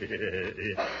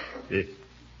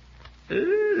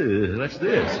 What's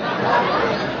this?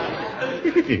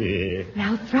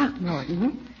 Now,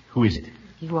 Throckmorton. Who is it?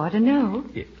 You ought to know.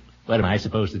 What am I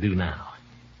supposed to do now?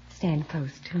 Stand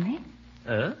close to me.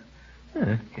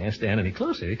 Can't stand any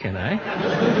closer, can I?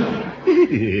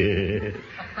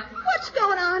 What's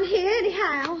going on here,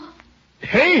 anyhow?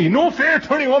 Hey, no fair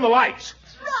turning on the lights.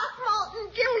 Throckmorton,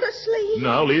 Gildersleeve.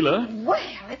 Now, Leela. Well,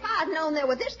 if I'd known there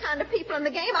were this kind of people in the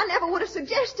game, I never would have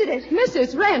suggested it.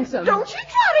 Mrs. Ransom. Don't you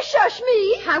try to shush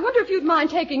me. I wonder if you'd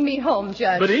mind taking me home,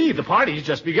 Judge. But, Eve, the party's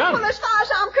just begun. Well, as far as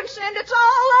I'm concerned, it's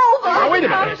all over. Now, wait a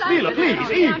minute. Leela,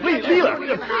 please. Eve, please. Leela.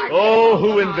 Oh,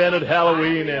 who invented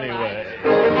Halloween anyway?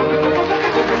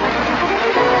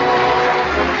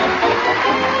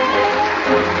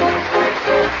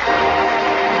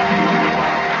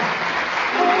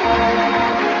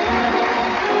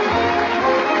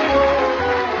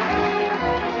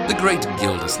 The great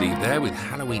Gildersleeve there with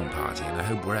Halloween Party, and I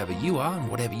hope wherever you are and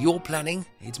whatever you're planning,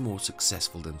 it's more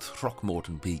successful than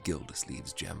Throckmorton P.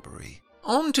 Gildersleeve's jamboree.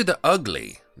 On to the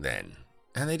ugly, then.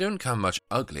 And they don't come much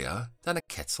uglier than a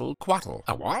Quetzalcoatl.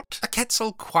 A what? A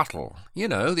Quetzalcoatl. You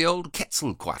know, the old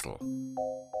Quetzalcoatl.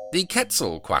 The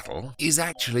Quetzalcoatl is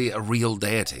actually a real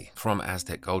deity from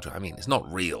Aztec culture. I mean, it's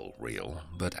not real,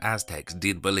 but Aztecs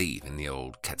did believe in the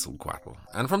old Quetzalcoatl.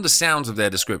 And from the sounds of their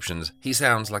descriptions, he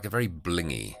sounds like a very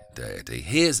blingy deity.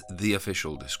 Here's the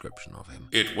official description of him.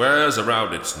 It wears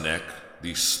around its neck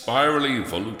the spirally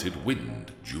voluted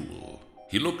wind jewel.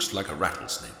 He looks like a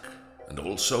rattlesnake, and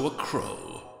also a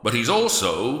crow. But he's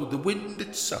also the wind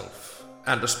itself,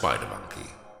 and a spider monkey,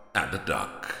 and a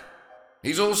duck.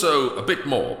 He's also a bit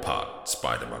more part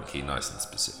spider monkey, nice and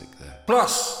specific there.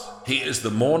 Plus, he is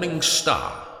the morning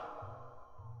star,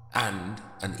 and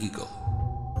an eagle.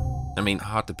 I mean,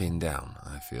 hard to pin down,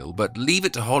 I feel, but leave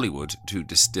it to Hollywood to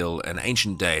distill an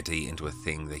ancient deity into a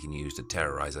thing they can use to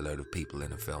terrorize a load of people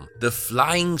in a film. The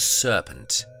flying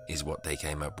serpent is what they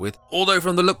came up with, although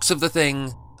from the looks of the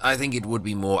thing, I think it would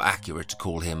be more accurate to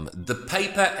call him the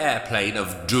paper airplane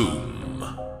of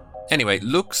doom. Anyway,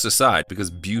 looks aside, because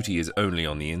beauty is only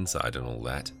on the inside and all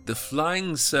that, The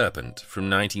Flying Serpent from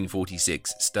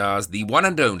 1946 stars the one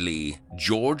and only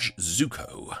George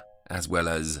Zucco, as well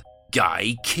as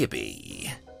Guy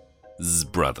Kibbe's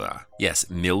brother. Yes,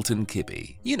 Milton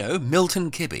Kibbe. You know,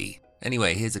 Milton Kibbe.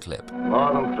 Anyway, here's a clip.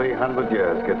 More than 300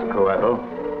 years, Quetzalcoatl.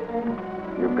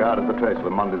 You've guarded the trace for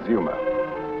Montezuma.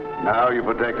 Now you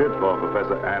protect it for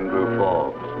Professor Andrew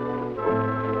Forbes.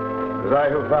 It was I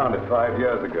who found it 5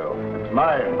 years ago. It's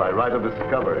mine by right of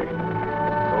discovery. So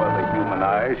the human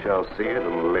eye shall see it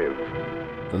and live.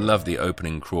 I love the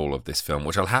opening crawl of this film,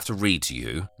 which I'll have to read to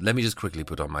you. Let me just quickly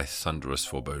put on my thunderous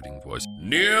foreboding voice.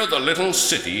 Near the little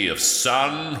city of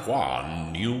San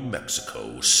Juan, New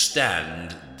Mexico,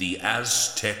 stand the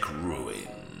Aztec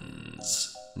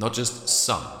ruins. Not just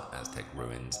some Aztec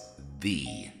ruins,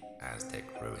 the Aztec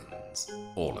ruins.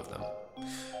 All of them.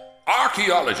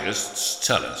 Archaeologists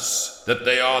tell us that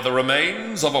they are the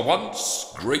remains of a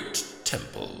once great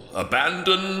temple,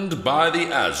 abandoned by the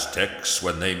Aztecs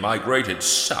when they migrated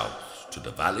south to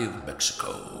the Valley of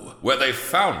Mexico, where they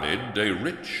founded a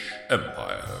rich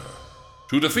empire.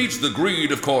 To defeat the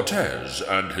greed of Cortez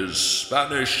and his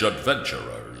Spanish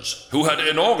adventurers, who had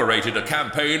inaugurated a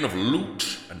campaign of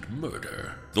loot and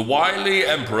murder, the wily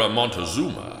Emperor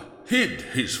Montezuma hid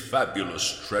his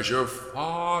fabulous treasure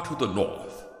far to the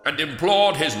north and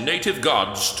implored his native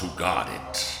gods to guard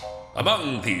it.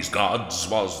 Among these gods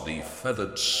was the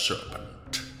feathered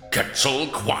serpent,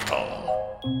 Quetzalcoatl.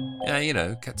 Yeah, you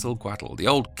know, Quetzalcoatl, the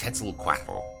old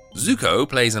Quetzalcoatl. Zucco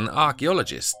plays an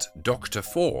archaeologist, Dr.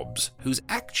 Forbes, who's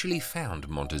actually found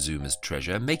Montezuma's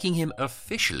treasure, making him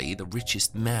officially the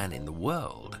richest man in the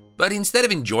world. But instead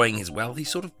of enjoying his wealth, he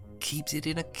sort of keeps it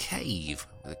in a cave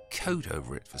with a coat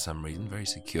over it for some reason, very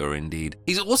secure indeed.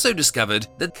 He's also discovered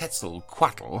that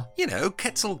Quetzalcoatl, you know,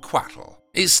 Quetzalcoatl,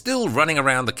 is still running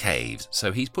around the caves,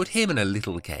 so he's put him in a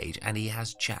little cage and he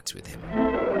has chats with him.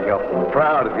 You're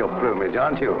proud of your plumage,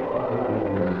 aren't you?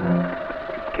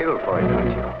 Kill for it, aren't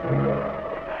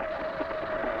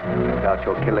you? doubt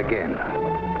you'll kill again.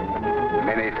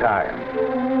 Many times.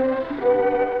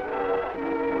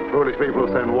 Foolish people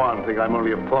send one think I'm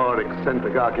only a poor,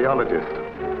 eccentric archaeologist.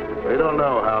 They don't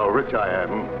know how rich I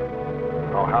am,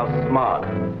 or how smart.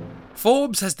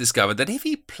 Forbes has discovered that if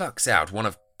he plucks out one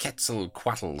of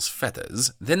Quetzalcoatl's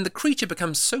feathers, then the creature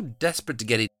becomes so desperate to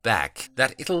get it back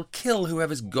that it'll kill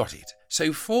whoever's got it.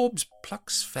 So Forbes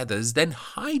plucks feathers, then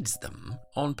hides them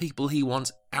on people he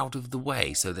wants out of the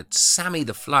way, so that Sammy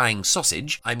the Flying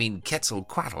Sausage,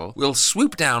 Quetzalcoatl, will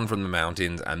swoop down from the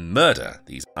mountains and murder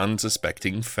these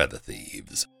unsuspecting feather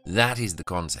thieves. That is the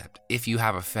concept. If you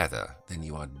have a feather, then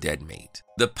you are dead meat.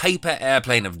 The paper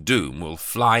airplane of doom will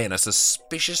fly in a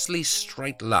suspiciously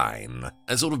straight line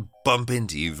and sort of bump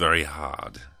into you very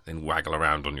hard, then waggle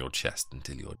around on your chest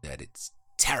until you're dead. It's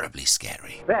terribly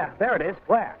scary. There it is.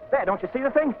 Where? There, don't you see the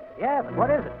thing? Yeah, but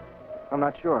what is it? I'm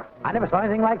not sure. I never saw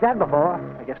anything like that before.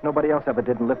 I guess nobody else ever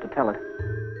did and lived to tell it.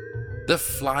 The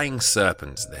Flying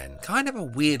Serpents, then. Kind of a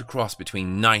weird cross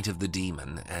between Night of the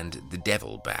Demon and the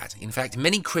Devil Bat. In fact,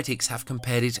 many critics have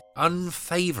compared it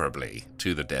unfavourably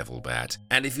to the Devil Bat.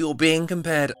 And if you're being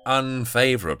compared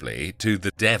unfavourably to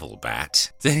the Devil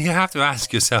Bat, then you have to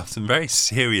ask yourself some very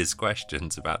serious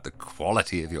questions about the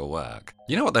quality of your work.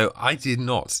 You know what, though? I did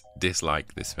not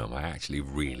dislike this film. I actually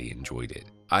really enjoyed it.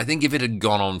 I think if it had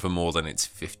gone on for more than its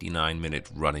 59-minute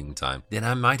running time, then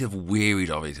I might have wearied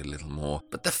of it a little more.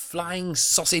 But the flying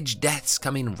sausage deaths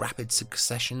come in rapid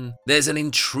succession. There's an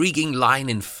intriguing line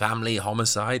in Family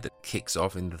Homicide that kicks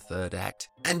off in the third act.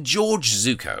 And George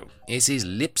Zucco is his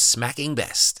lip-smacking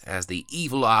best as the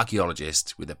evil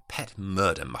archaeologist with a pet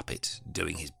murder muppet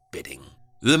doing his bidding.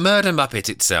 The murder muppet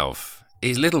itself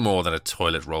is little more than a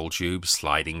toilet roll tube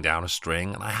sliding down a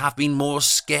string, and I have been more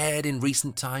scared in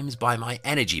recent times by my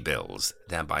energy bills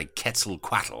than by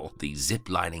Quetzalcoatl, the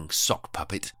zip-lining sock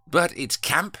puppet. But it's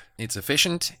camp, it's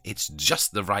efficient, it's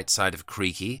just the right side of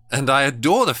creaky, and I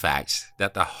adore the fact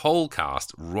that the whole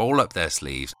cast roll up their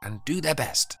sleeves and do their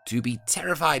best to be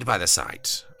terrified by the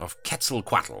sight of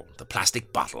Quetzalcoatl, the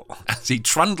plastic bottle, as he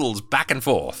trundles back and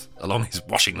forth along his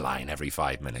washing line every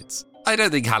 5 minutes. I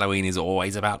don't think Halloween is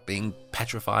always about being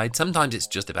petrified. Sometimes it's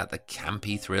just about the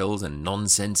campy thrills and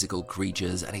nonsensical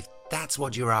creatures, and if that's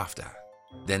what you're after,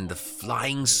 then The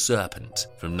Flying Serpent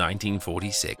from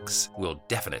 1946 will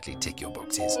definitely tick your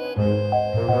boxes.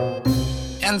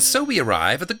 And so we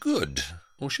arrive at the good,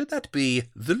 or should that be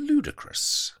the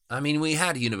ludicrous? I mean, we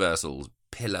had Universal's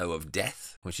Pillow of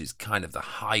Death, which is kind of the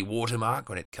high watermark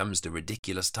when it comes to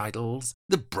ridiculous titles.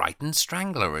 The Brighton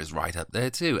Strangler is right up there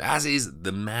too, as is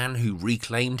The Man Who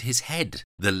Reclaimed His Head,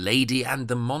 The Lady and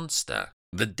the Monster,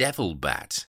 The Devil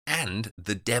Bat, and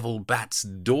The Devil Bat's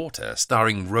Daughter,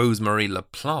 starring Rosemary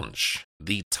LaPlanche,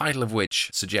 the title of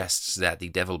which suggests that the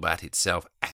Devil Bat itself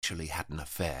actually had an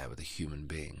affair with a human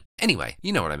being. Anyway,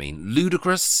 you know what I mean.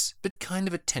 Ludicrous, but kind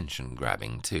of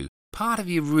attention-grabbing too. Part of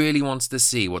you really wants to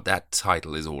see what that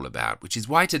title is all about, which is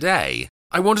why today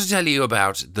I want to tell you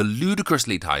about the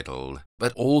ludicrously titled,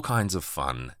 but all kinds of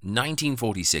fun,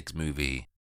 1946 movie,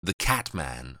 The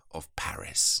Catman of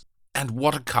Paris. And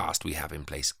what a cast we have in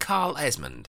place. Carl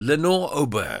Esmond, Lenore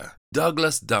Aubert,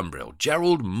 Douglas Dumbrell,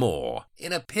 Gerald Moore,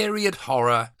 in a period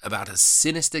horror about a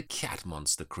sinister cat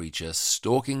monster creature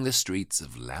stalking the streets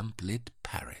of lamplit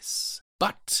Paris.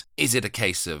 But is it a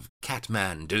case of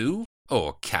Catman do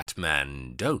or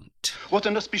Catman don't? What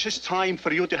an auspicious time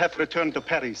for you to have returned to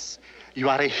Paris. You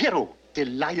are a hero, the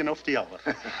lion of the hour.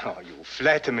 Oh, you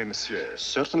flatter me, monsieur.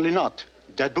 Certainly not.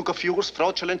 That book of yours,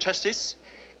 Fraudulent Justice,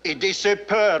 it is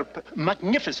superb,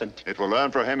 magnificent. It will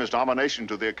earn for him his nomination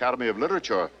to the Academy of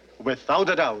Literature. Without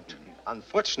a doubt.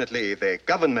 Unfortunately, the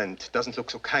government doesn't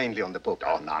look so kindly on the book.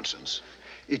 Oh, nonsense.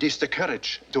 It is the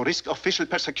courage to risk official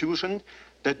persecution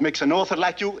that makes an author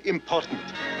like you important.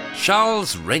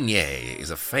 Charles Regnier is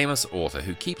a famous author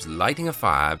who keeps lighting a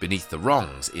fire beneath the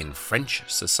wrongs in French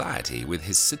society with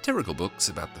his satirical books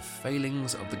about the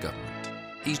failings of the government.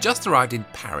 He's just arrived in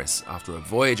Paris after a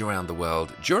voyage around the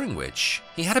world, during which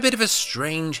he had a bit of a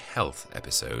strange health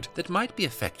episode that might be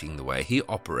affecting the way he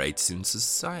operates in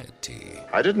society.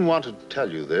 I didn't want to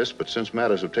tell you this, but since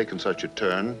matters have taken such a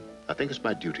turn, I think it's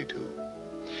my duty to.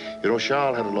 You know,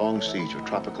 Charles had a long siege of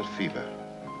tropical fever.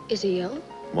 Is he ill?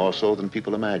 More so than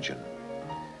people imagine.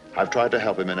 I've tried to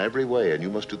help him in every way, and you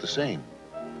must do the same.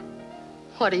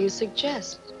 What do you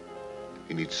suggest?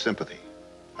 He needs sympathy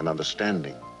and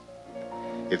understanding.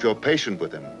 If you're patient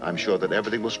with him, I'm sure that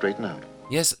everything will straighten out.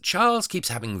 Yes, Charles keeps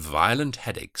having violent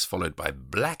headaches followed by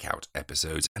blackout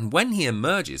episodes, and when he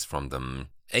emerges from them,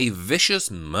 a vicious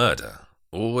murder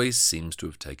always seems to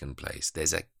have taken place.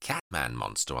 There's a Catman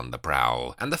monster on the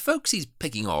prowl, and the folks he's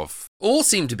picking off all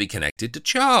seem to be connected to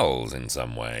Charles in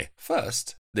some way.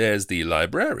 First, there's the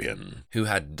librarian, who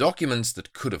had documents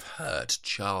that could have hurt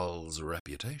Charles'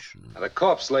 reputation. Now, the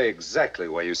corpse lay exactly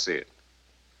where you see it.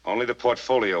 Only the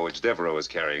portfolio which Devereaux is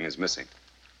carrying is missing.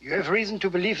 You have reason to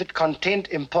believe it contained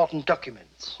important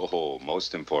documents. Oh,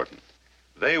 most important.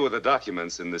 They were the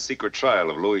documents in the secret trial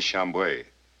of Louis Chambray.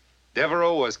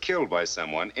 Devereaux was killed by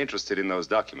someone interested in those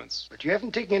documents. But you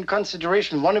haven't taken in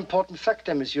consideration one important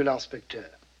factor, Monsieur l'Inspecteur.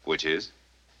 Which is?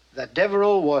 That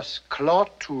Devereaux was clawed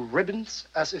to ribbons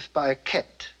as if by a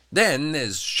cat. Then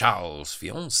there's Charles'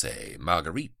 fiancée,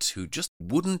 Marguerite, who just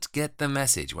wouldn't get the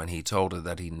message when he told her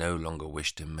that he no longer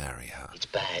wished to marry her. It's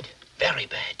bad. Very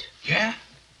bad. Yeah?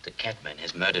 The Catman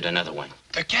has murdered another one.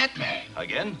 The Catman?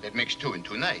 Again? That makes two in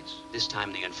 2 nights. This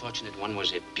time the unfortunate one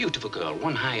was a beautiful girl,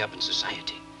 one high up in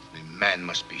society. The man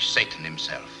must be Satan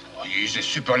himself. Oh, he's a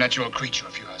supernatural creature,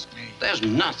 if you ask me. There's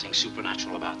nothing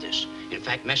supernatural about this. In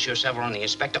fact, Monsieur Severin, the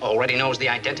inspector, already knows the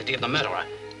identity of the murderer.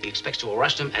 He expects to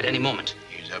arrest him at any moment.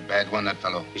 He's a bad one, that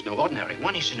fellow. He's no ordinary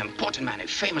one. He's an important man, a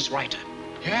famous writer.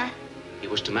 Yeah? He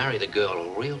was to marry the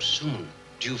girl real soon.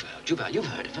 Duval, you've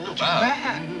heard of her.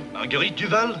 Duval? Marguerite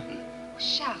Duval?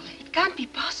 Charles, it can't be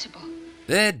possible.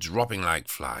 They're dropping like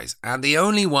flies, and the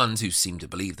only ones who seem to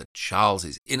believe that Charles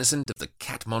is innocent of the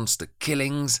cat monster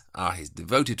killings are his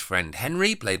devoted friend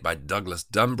Henry, played by Douglas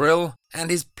Dumbrill,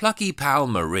 and his plucky pal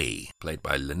Marie, played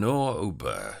by Lenore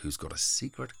Aubert, who's got a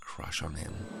secret crush on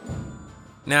him.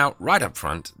 Now, right up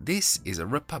front, this is a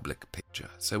Republic picture,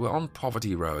 so we're on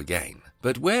Poverty Row again.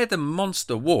 But where The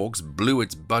Monster Walks blew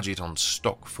its budget on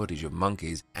stock footage of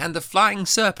monkeys, and The Flying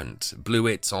Serpent blew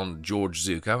its on George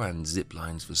Zucco and zip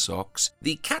lines for socks,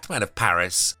 the Catman of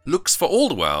Paris looks for all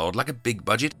the world like a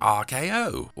big-budget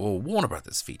RKO or Warner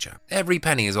Brothers feature. Every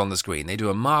penny is on the screen. They do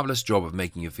a marvelous job of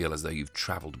making you feel as though you've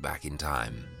travelled back in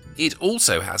time. It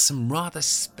also has some rather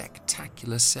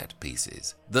spectacular set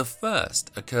pieces. The first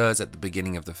occurs at the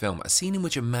beginning of the film, a scene in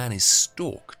which a man is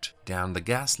stalked down the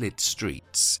gaslit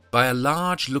streets by a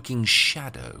large-looking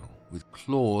shadow with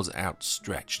claws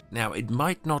outstretched. Now, it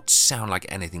might not sound like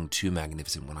anything too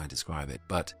magnificent when I describe it,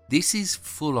 but this is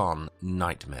full-on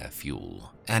nightmare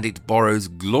fuel, and it borrows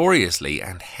gloriously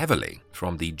and heavily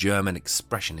from the German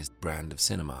expressionist brand of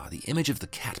cinema. The image of the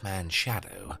Catman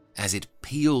shadow, as it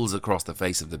peels across the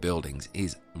face of the buildings,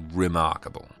 is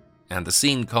remarkable, and the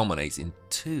scene culminates in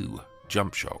 2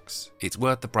 jump shocks. It's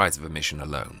worth the price of admission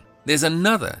alone. There's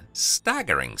another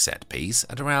staggering set piece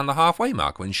at around the halfway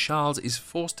mark when Charles is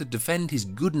forced to defend his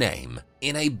good name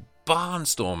in a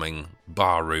barnstorming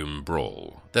barroom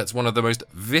brawl. That's one of the most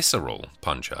visceral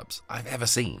punch-ups I've ever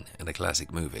seen in a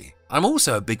classic movie. I'm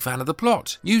also a big fan of the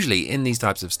plot. Usually in these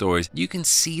types of stories, you can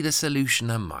see the solution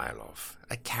a mile off.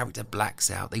 A character blacks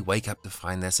out, they wake up to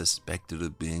find they're suspected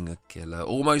of being a killer.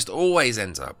 Almost always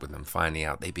ends up with them finding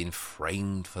out they've been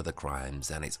framed for the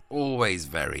crimes, and it's always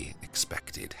very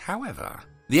expected. However,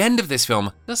 the end of this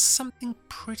film does something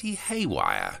pretty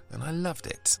haywire, and I loved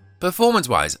it.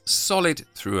 Performance-wise, solid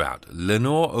throughout.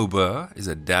 Lenore Aubert is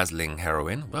a dazzling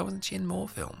heroine. Why wasn't she in more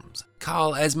films?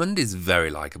 Carl Esmond is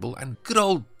very likeable, and good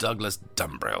old Douglas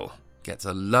Dumbrill gets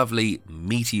a lovely,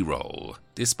 meaty role,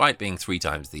 despite being 3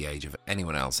 times the age of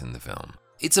anyone else in the film.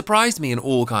 It surprised me in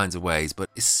all kinds of ways, but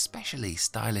especially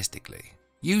stylistically.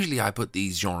 Usually I put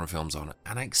these genre films on,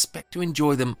 and I expect to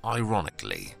enjoy them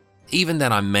ironically. Even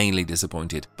then I'm mainly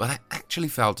disappointed, but I actually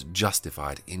felt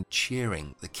justified in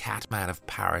cheering the Catman of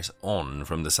Paris on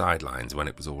from the sidelines when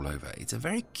it was all over. It's a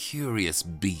very curious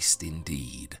beast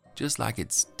indeed, just like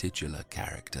its titular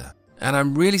character. And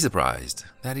I'm really surprised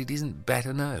that it isn't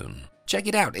better known. Check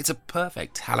it out, it's a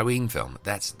perfect Halloween film.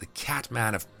 That's The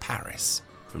Catman of Paris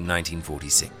from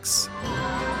 1946.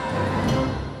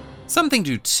 Something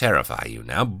to terrify you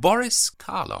now, Boris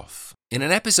Karloff. In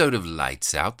an episode of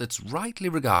Lights Out that's rightly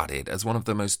regarded as one of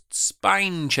the most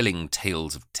spine-chilling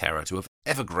tales of terror to have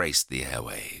ever graced the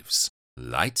airwaves.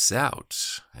 Lights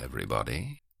out,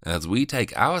 everybody, as we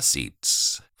take our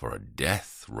seats for a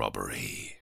death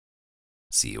robbery.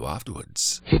 See you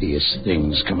afterwards. Hideous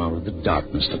things come out of the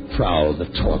darkness to prowl the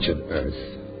tortured earth.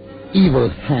 Evil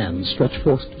hands stretch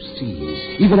forth to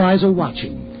seize. Evil eyes are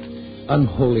watching.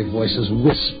 Unholy voices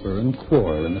whisper and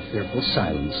quarrel in the fearful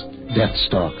silence. Death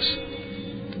stalks.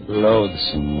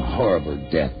 Loathsome, horrible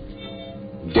death.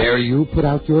 Dare you put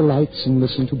out your lights and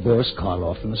listen to Boris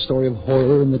Karloff in a story of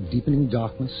horror in the deepening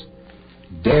darkness?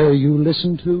 Dare you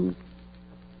listen to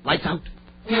Lights Out?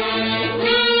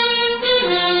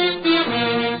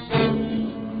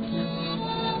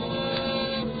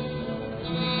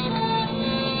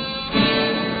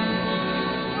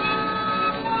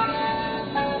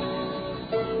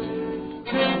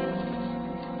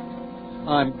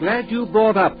 I'm glad you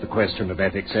brought up the question of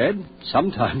ethics, Ed.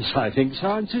 Sometimes I think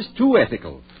science is too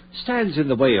ethical. Stands in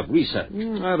the way of research.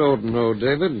 I don't know,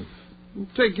 David.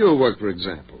 Take your work, for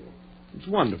example. It's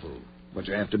wonderful, but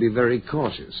you have to be very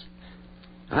cautious.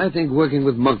 I think working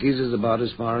with monkeys is about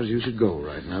as far as you should go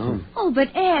right now. Oh,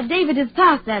 but Ed, David is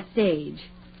past that stage.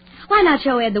 Why not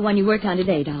show Ed the one you worked on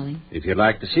today, darling? If you'd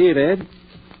like to see it, Ed,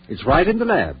 it's right in the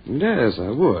lab. Yes,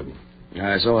 I would.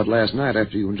 I saw it last night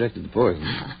after you injected the poison.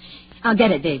 I'll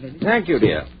get it, David. Thank you,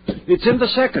 dear. It's in the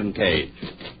second cage.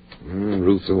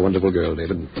 Ruth's a wonderful girl,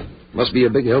 David. Must be a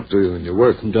big help to you in your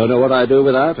work. Don't know what I'd do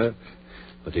without her.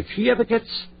 But if she ever gets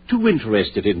too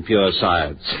interested in pure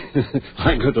science,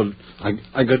 I'm going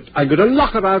to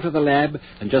lock her out of the lab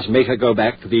and just make her go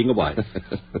back to being a wife.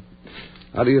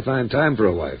 How do you find time for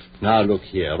a wife? Now, look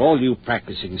here. All you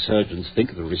practicing surgeons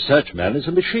think the research man is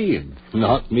a machine.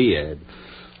 Not me, Ed.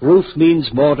 Ruth means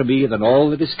more to me than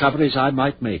all the discoveries I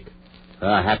might make.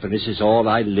 Her happiness is all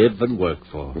I live and work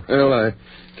for. Well, I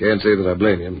can't say that I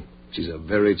blame you. She's a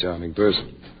very charming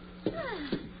person.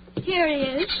 Here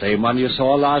he is. Same one you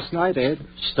saw last night, Ed.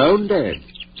 Stone dead.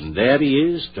 And there he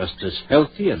is, just as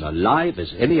healthy and alive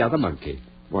as any other monkey.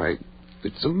 Why,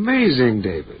 it's amazing,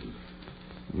 David.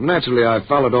 Naturally, I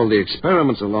followed all the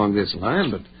experiments along this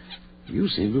line, but you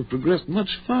seem to have progressed much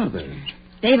farther.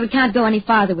 David can't go any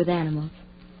farther with animals.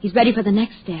 He's ready for the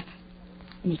next step,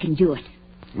 and he can do it.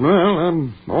 Well,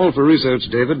 I'm all for research,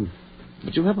 David,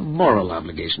 but you have a moral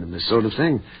obligation in this sort of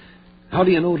thing. How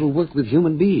do you know it'll work with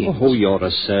human beings? Oh, you're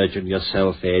a surgeon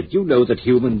yourself, Ed. You know that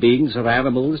human beings are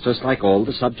animals just like all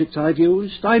the subjects I've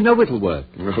used. I know it'll work.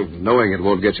 Well, knowing it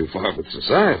won't get you far with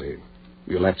society.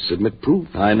 You'll have to submit proof.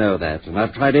 I know that, and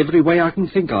I've tried every way I can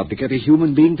think of to get a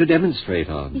human being to demonstrate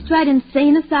on. He's tried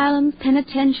insane asylums,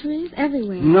 penitentiaries,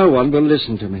 everywhere. No one will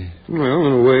listen to me. Well,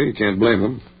 in a way, you can't blame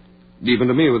him. Even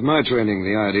to me, with my training,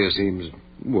 the idea seems,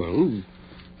 well,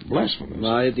 blasphemous.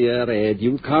 My dear Ed,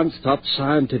 you can't stop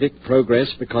scientific progress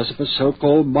because of a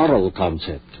so-called moral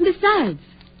concept. Besides,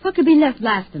 what could be less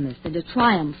blasphemous than to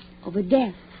triumph over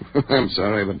death? I'm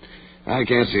sorry, but I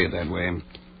can't see it that way.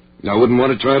 I wouldn't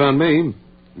want to try it on me.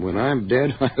 When I'm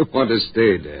dead, I want to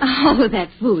stay dead. Oh,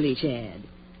 that's foolish, Ed.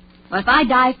 Well, if I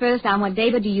die first, I want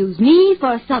David to use me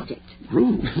for a subject.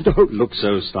 Ruth, don't look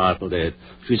so startled, Ed.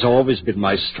 She's always been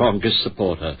my strongest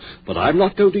supporter, but I'm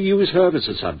not going to use her as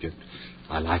a subject.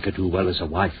 I like her too well as a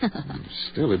wife.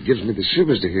 Still, it gives me the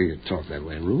shivers to hear you talk that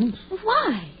way, Ruth.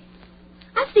 Why?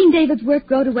 I've seen David's work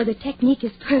grow to where the technique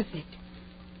is perfect.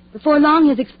 Before long,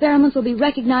 his experiments will be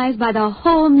recognized by the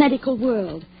whole medical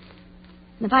world.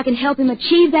 And if I can help him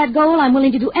achieve that goal, I'm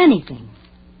willing to do anything.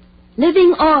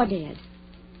 Living or dead.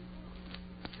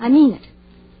 I mean it.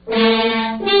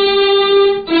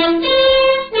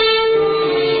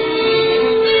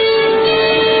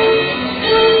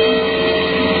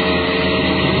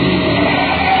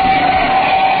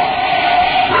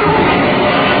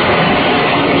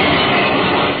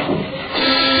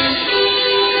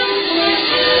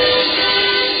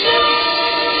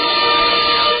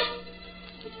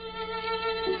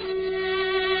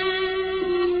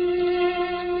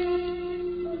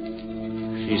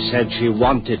 Said she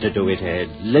wanted to do it, Ed,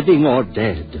 living or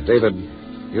dead. David,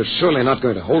 you're surely not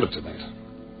going to hold it to that.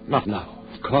 Not now.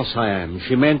 Of course I am.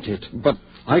 She meant it. But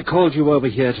I called you over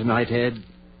here tonight, Ed,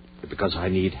 because I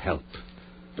need help.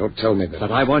 Don't tell me that.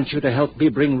 But I want you to help me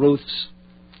bring Ruth's...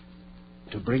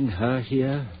 To bring her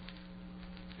here?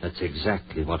 That's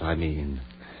exactly what I mean.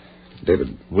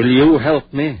 David. Will you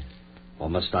help me? Or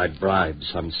must I bribe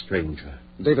some stranger?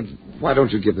 David, why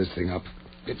don't you give this thing up?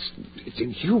 It's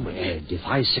inhuman. Ed, if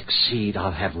I succeed,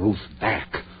 I'll have Ruth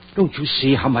back. Don't you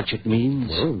see how much it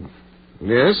means? Well,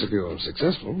 yes, if you're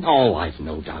successful. Oh, I've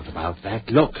no doubt about that.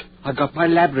 Look, I've got my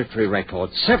laboratory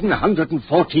record.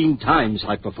 714 times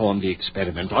I performed the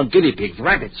experiment on guinea pigs,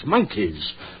 rabbits,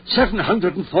 monkeys.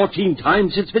 714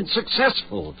 times it's been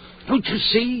successful. Don't you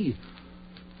see?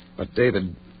 But,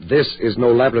 David, this is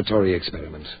no laboratory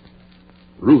experiment.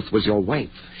 Ruth was your wife.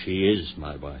 She is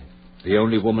my wife. The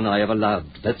only woman I ever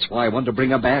loved. That's why I want to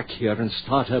bring her back here and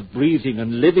start her breathing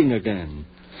and living again.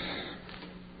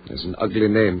 There's an ugly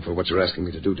name for what you're asking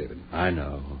me to do, David. I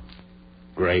know.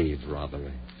 Grave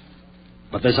robbery.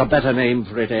 But there's a better name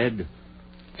for it, Ed.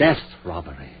 Death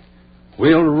robbery.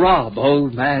 We'll rob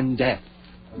old man Death.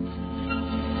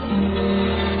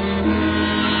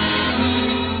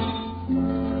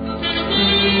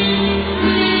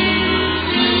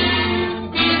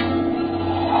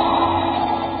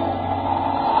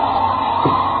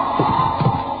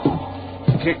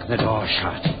 Kick the door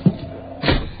shut.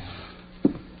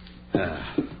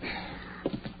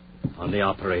 On the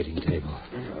operating table.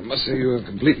 I must say you're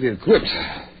completely equipped.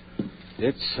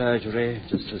 It's surgery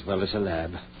just as well as a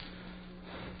lab.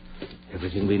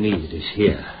 Everything we need is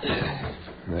here.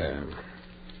 There.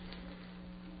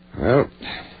 Well,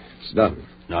 it's done.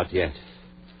 Not yet.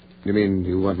 You mean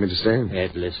you want me to stay?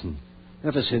 Ed, listen.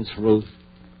 Ever since Ruth,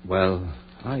 well,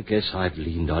 I guess I've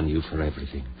leaned on you for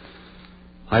everything.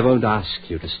 I won't ask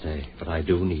you to stay, but I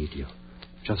do need you.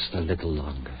 Just a little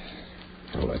longer.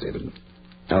 All right, David.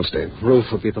 I'll stay. Ruth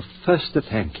will be the first to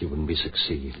thank you when we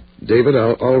succeed. David,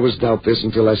 I'll always doubt this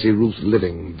until I see Ruth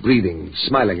living, breathing,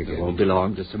 smiling again. It won't be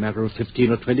long, just a matter of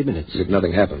 15 or 20 minutes. If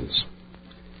nothing happens.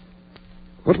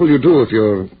 What will you do if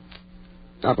your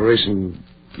operation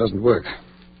doesn't work?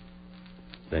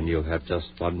 Then you'll have just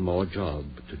one more job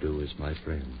to do as my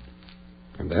friend.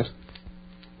 And that?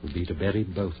 Will be to bury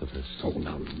both of us. Oh,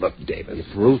 now look, David. If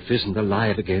Ruth isn't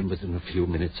alive again within a few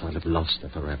minutes, I'll have lost her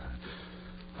forever.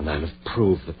 And I'll have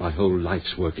proved that my whole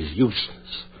life's work is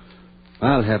useless.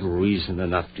 I'll have reason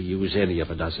enough to use any of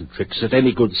a dozen tricks that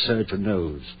any good surgeon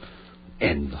knows.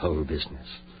 End the whole business.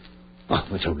 Oh,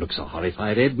 but don't look so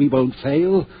horrified, Ed. We won't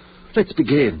fail. Let's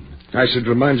begin. I should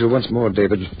remind you once more,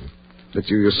 David, that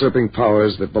you're usurping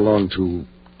powers that belong to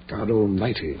God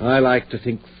Almighty. I like to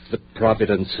think that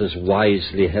Providence has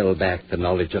wisely held back the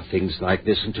knowledge of things like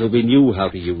this until we knew how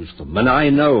to use them, and I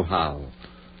know how.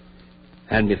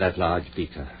 Hand me that large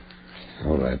beaker.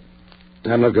 All right.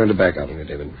 I'm not going to back out on you,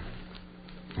 David.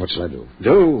 What shall I do?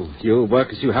 Do. You'll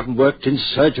work as you haven't worked in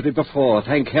surgery before.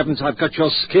 Thank heavens I've got your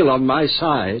skill on my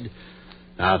side.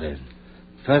 Now then,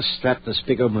 first strap the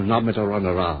spigometer on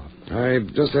her arm. I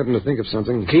just happened to think of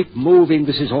something. Keep moving.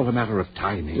 This is all a matter of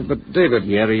timing. But, David...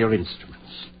 Here are your instruments.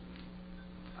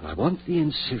 And I want the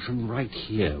incision right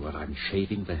here where I'm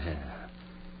shaving the hair.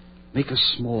 Make a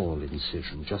small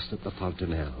incision just at the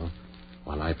fontanelle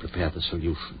while I prepare the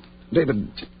solution. David,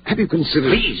 have you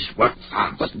considered... Please, work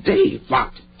fast. But, Dave,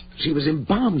 what? She was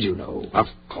embalmed, you know. Of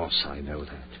course I know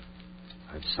that.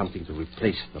 I've something to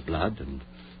replace the blood and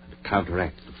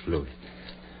counteract the fluid.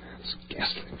 It's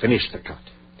ghastly. Finish the cut.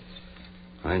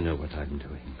 I know what I'm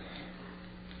doing.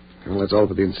 Well, that's all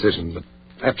for the incision, but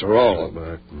after all...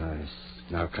 Work nice.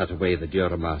 Now cut away the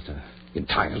dura mater.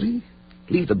 Entirely?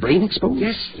 Leave the brain exposed?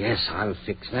 Yes, I'll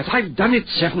fix that. I've done it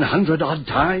 700-odd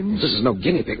times. This is no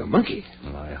guinea pig or monkey.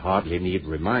 Well, I hardly need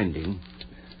reminding.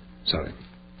 Sorry.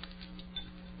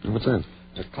 What's that?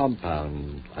 A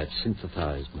compound I've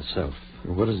synthesized myself.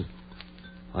 What is it?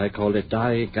 I call it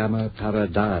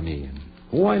digamma-paradiamine.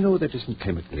 Oh, I know that isn't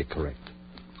chemically correct,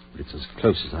 but it's as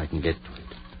close as I can get to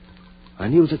it. I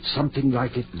knew that something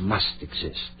like it must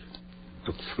exist. It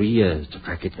took 3 years to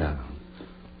track it down.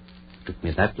 It took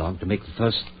me that long to make the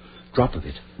first drop of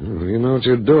it. Oh, you know what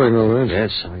you're doing, all right.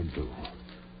 Yes, I do.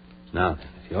 Now then,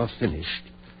 if you're finished,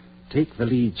 take the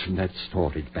leads from that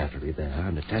storage battery there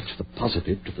and attach the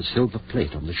positive to the silver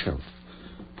plate on the shelf.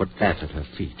 Put that at her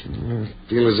feet. I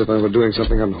feel as if I were doing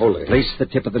something unholy. Place the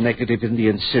tip of the negative in the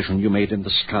incision you made in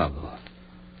the skull.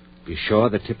 Be sure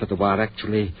the tip of the wire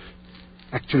actually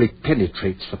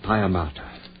penetrates the pia mater.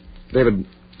 David,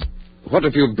 what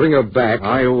if you bring her back?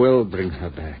 I will bring her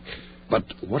back. But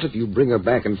what if you bring her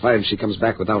back and find she comes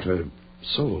back without her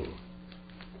soul?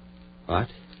 What?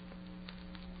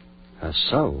 Her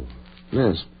soul?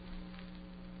 Yes.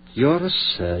 You're a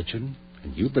surgeon,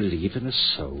 and you believe in a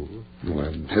soul?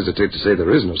 Well, I hesitate to say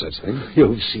there is no such thing.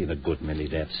 You've seen a good many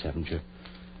deaths, haven't you?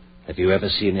 Have you ever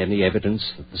seen any evidence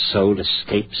that the soul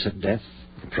escapes at death?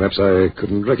 Perhaps I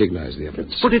couldn't recognize the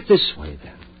evidence. Put it this way,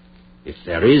 then. If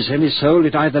there is any soul,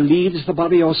 it either leaves the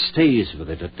body or stays with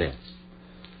it at death.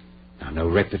 Now, no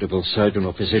reputable surgeon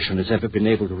or physician has ever been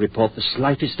able to report the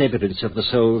slightest evidence of the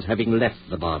soul's having left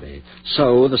the body.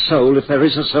 So, the soul, if there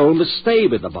is a soul, must stay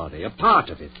with the body, a part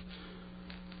of it.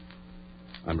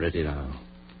 I'm ready now,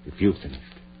 if you've finished.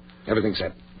 Everything's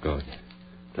set. Good.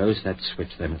 Close that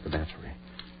switch then at the battery.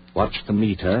 Watch the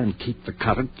meter and keep the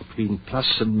current between plus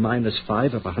and minus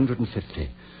 5 of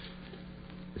 150.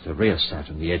 There's a rheostat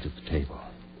on the edge of the table.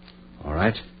 All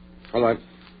right? All right.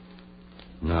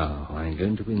 Now, I'm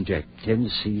going to inject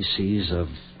 10 cc's of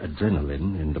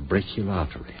adrenaline in the brachial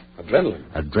artery.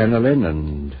 Adrenaline? Adrenaline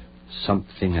and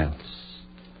something else.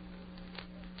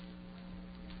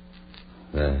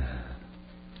 There.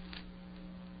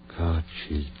 God,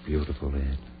 she's beautiful,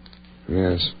 Ed.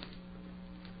 Yes.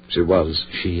 She was.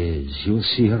 She is. You'll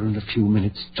see her in a few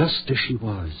minutes, just as she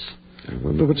was. I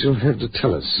wonder what you'll have to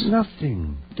tell us.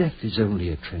 Nothing. Death is only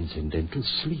a transcendental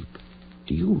sleep.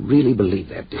 Do you really believe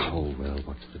that, Dave? Oh, well,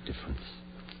 what's the difference?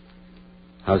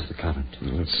 How's the current?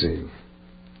 Let's see.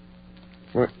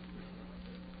 What?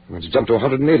 Well, it's jumped to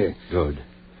 180. Good.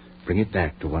 Bring it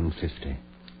back to 150.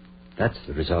 That's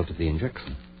the result of the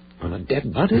injection. On a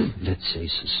dead body? Let's say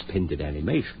suspended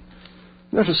animation.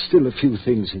 There are still a few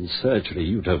things in surgery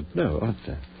you don't know, aren't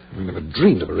there? I never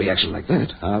dreamed of a reaction like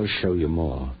that. I'll show you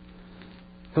more.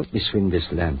 Help me swing this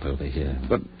lamp over here.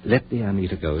 But let the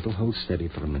ammeter go. It'll hold steady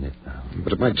for a minute now.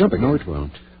 But it might jump again. No, it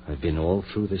won't. I've been all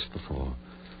through this before.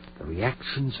 The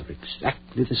reactions are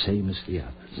exactly the same as the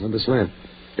others. What this lamp?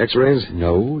 X-rays?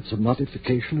 No, it's a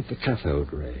modification of the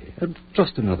cathode ray. And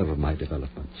just another of my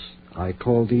developments. I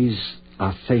call these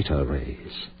our theta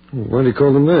rays. Why do you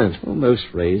call them that? Well, most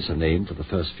rays are named for the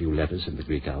first few letters in the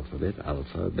Greek alphabet.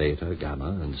 Alpha, beta,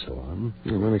 gamma, and so on.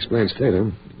 Well, that explains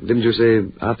theta. Didn't you say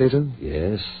a theta?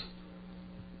 Yes.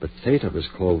 But theta was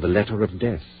called the letter of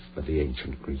death by the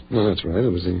ancient Greeks. Well, that's right. It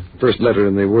was the first letter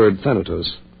in the word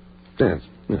thanatos. Death.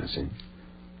 I see.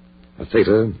 A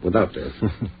theta without death.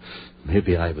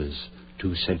 Maybe I was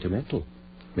too sentimental.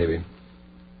 Maybe.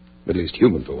 At least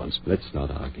human for once. Let's not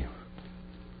argue.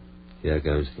 Here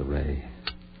goes the ray.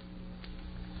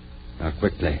 Now,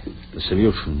 quickly. The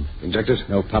solution. Inject it?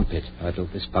 No, pump it. I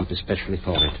built this pump especially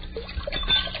for it.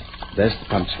 There's the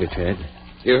pump switch, Ed.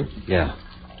 Here? Yeah.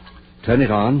 Turn it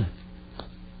on.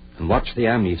 And watch the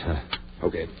ammeter.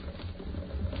 Okay.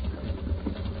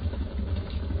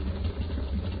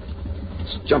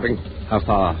 It's jumping. How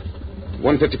far?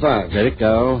 155. Let it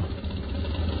go.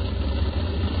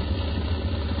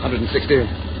 160.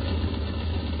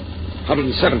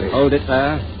 170. Hold it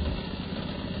there.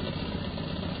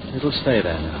 It'll stay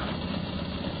there now.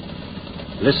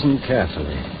 Listen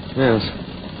carefully. Yes.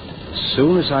 As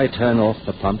soon as I turn off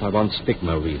the pump, I want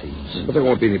sphygma readings. But there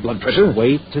won't be any blood pressure.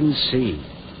 Wait and see.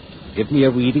 Give me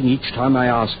a reading each time I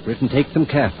ask for it and take them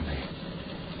carefully.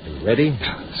 Are you ready?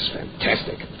 This is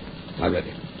fantastic. I'm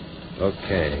ready.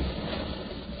 Okay.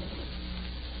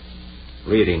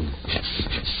 Reading.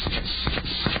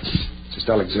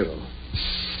 Systolic 0.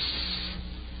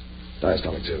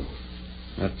 Diastolic 0.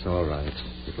 That's all right.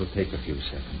 It will take a few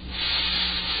seconds.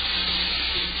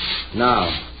 Now.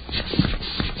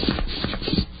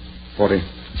 40.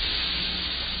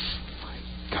 My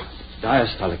God.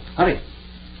 Diastolic. Hurry.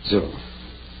 0.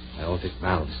 Aortic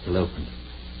valve still open.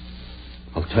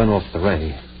 I'll turn off the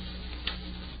ray.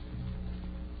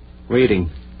 Reading.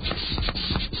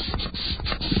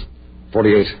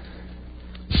 48.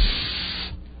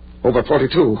 Over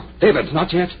 42. David.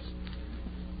 Not yet.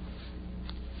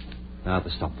 Now the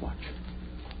stopwatch.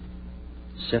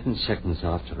 7 seconds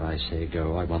after I say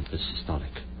go, I want the systolic.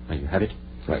 Now you have it?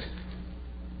 Right.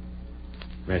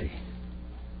 Ready.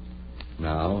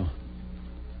 Now,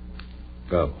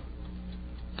 go.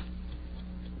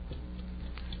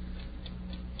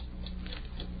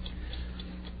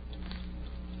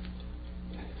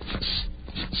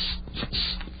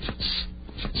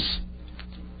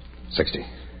 $60.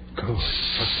 Go.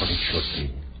 Just what it should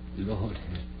be. Lord,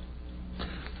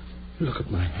 look at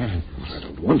my hand. I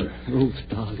don't wonder. Oh,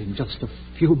 darling, just a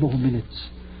few more minutes.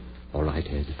 All right,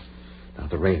 Ed. Now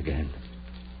the ray again.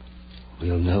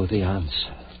 We'll know the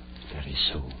answer very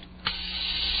soon.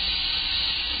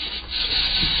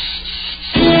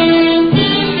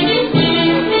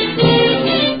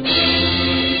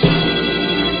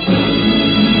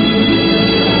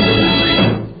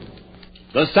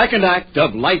 The second act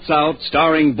of Lights Out,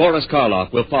 starring Boris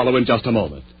Karloff, will follow in just a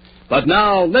moment. But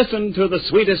now, listen to the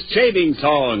sweetest shaving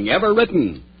song ever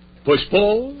written.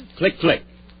 Push-pull, click-click.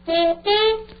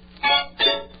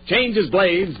 Changes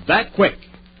blades that quick.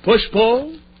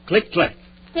 Push-pull, click-click.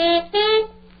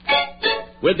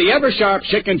 With the Eversharp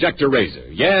Schick Injector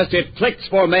Razor, yes, it clicks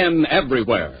for men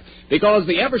everywhere. Because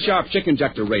the Eversharp Schick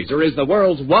Injector Razor is the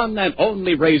world's one and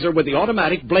only razor with the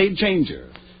automatic blade changer.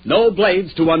 No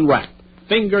blades to unwrap.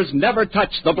 Fingers never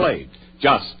touch the blade.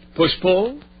 Just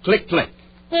push-pull, click-click.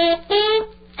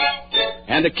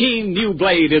 And a keen new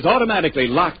blade is automatically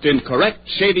locked in correct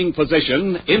shaving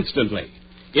position instantly.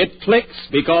 It clicks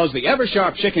because the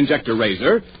Eversharp Schick Injector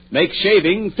Razor makes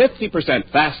shaving 50%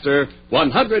 faster,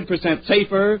 100%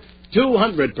 safer,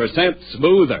 200%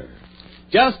 smoother.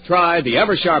 Just try the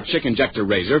Eversharp Schick Injector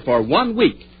Razor for 1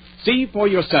 week. See for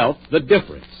yourself the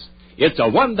difference. It's a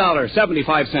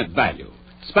 $1.75 value.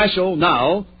 Special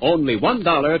now, only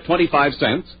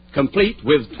 $1.25, complete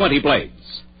with 20 blades.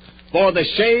 For the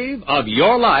shave of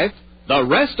your life, the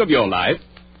rest of your life,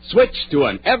 switch to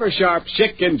an Eversharp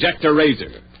Schick Injector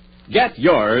Razor. Get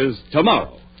yours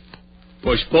tomorrow.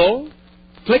 Push-pull,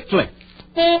 click-click.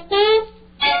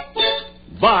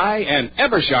 Buy an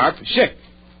Eversharp Schick.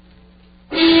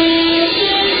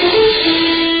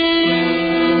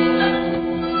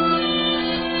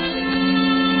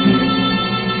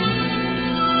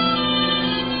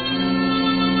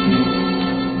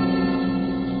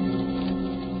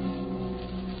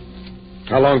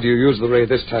 long do you use the ray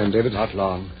this time, David? Not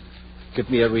long. Give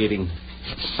me a reading.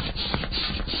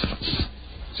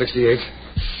 68.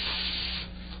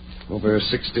 Over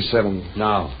 67.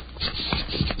 Now.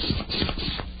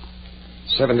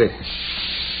 70.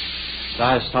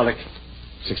 Diastolic.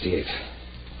 68.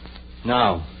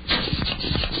 Now.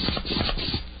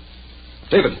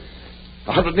 David,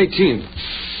 118.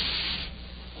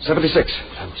 76.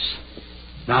 Close.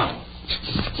 Now.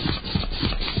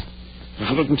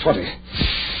 120.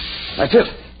 That's it.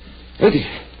 80.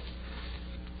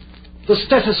 The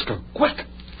stethoscope. Quick.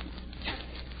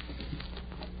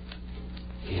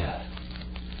 Here.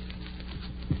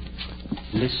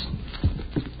 Listen.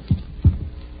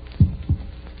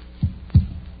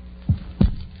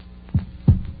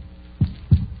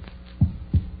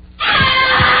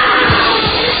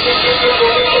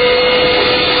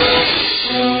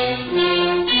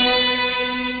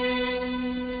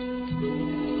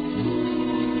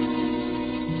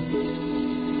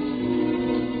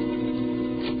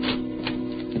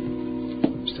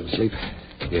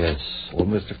 Yes,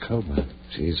 almost a coma.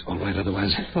 She's all right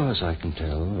otherwise? As far as I can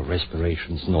tell, her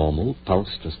respiration's normal, pulse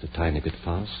just a tiny bit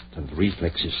fast, and the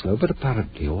reflex is slow, but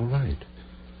apparently all right.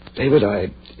 David,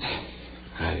 I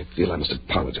feel I must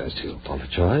apologize to you.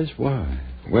 Apologize? Why?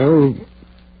 Well,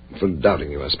 for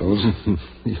doubting you, I suppose.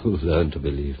 You'll learn to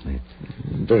believe me.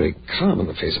 Very calm in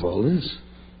the face of all this.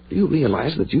 Do you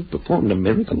realize that you've performed a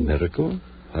miracle? A miracle?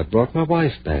 I brought my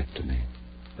wife back to me,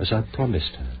 as I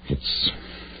promised her.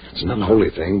 It's an unholy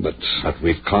thing, but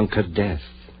we've conquered death.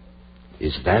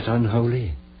 Is that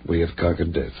unholy? We have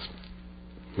conquered death.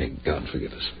 May God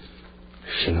forgive us.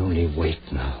 She'll only wait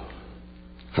now.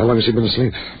 How long has she been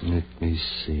asleep? Let me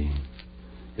see.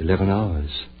 11 hours.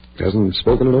 Hasn't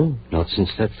spoken at all? Not since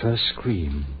that first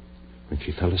scream, when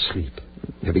she fell asleep.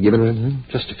 Have you given her anything?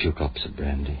 Just a few drops of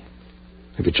brandy.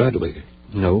 Have you tried to wake her?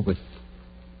 No, but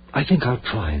I think I'll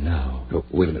try now. Oh,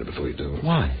 wait a minute before you do.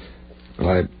 Why? Well,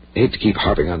 I hate to keep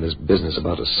harping on this business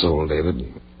about a soul,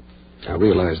 David. I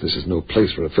realize this is no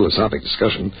place for a philosophic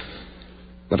discussion,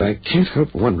 but I can't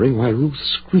help wondering why Ruth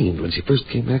screamed when she first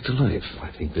came back to life.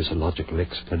 I think there's a logical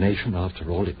explanation. After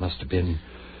all, it must have been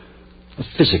a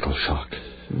physical shock.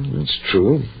 Well, that's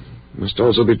true. It must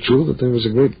also be true that there was a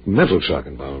great mental shock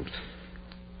involved.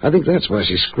 I think that's why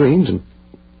she screamed, and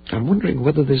I'm wondering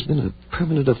whether there's been a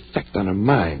permanent effect on her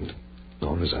mind.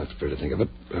 Or, as I prefer to think of it,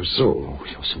 her soul. Oh,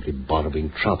 you're simply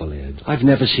borrowing trouble, Ed. I've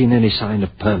never seen any sign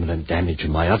of permanent damage in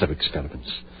my other experiments.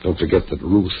 Don't forget that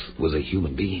Ruth was a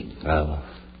human being. Well,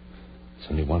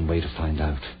 there's only one way to find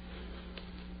out.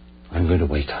 I'm going to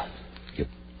wake her.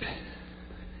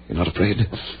 You're not afraid?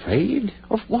 Afraid?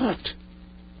 Of what?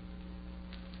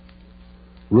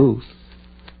 Ruth.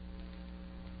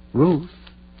 Ruth.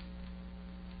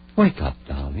 Wake up,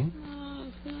 darling.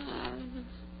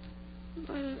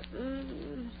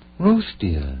 Ruth,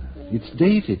 dear, it's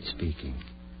David speaking.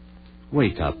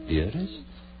 Wake up, dearest.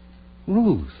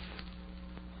 Ruth.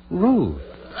 Ruth.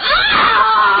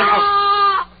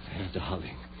 There,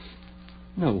 darling.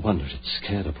 No wonder it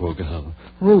scared the poor girl.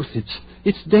 Ruth,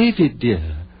 it's David,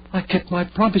 dear. I kept my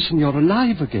promise and you're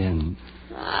alive again.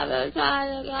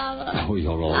 Oh,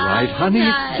 you're all right, honey.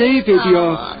 It's David,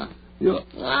 you're... Ruth.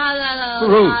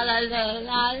 Ruth.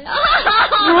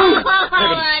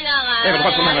 David,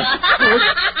 what's the matter? Ruth.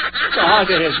 God,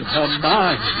 is her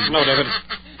mind. No, David.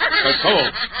 Her soul.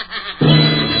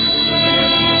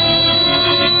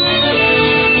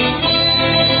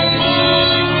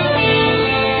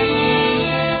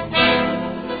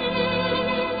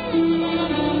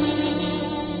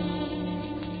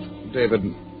 David,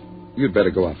 you'd better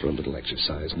go out for a little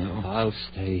exercise now. I'll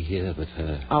stay here with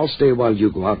her. I'll stay while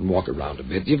you go out and walk around a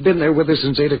bit. You've been there with her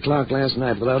since 8 o'clock last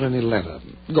night without any letter.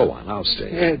 Go on, I'll stay.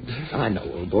 Ed. I know,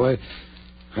 old boy.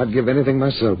 I'd give anything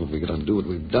myself if we could undo what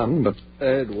we've done, but...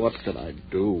 Ed, what can I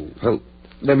do? Well,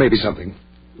 there may be something.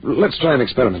 Let's try an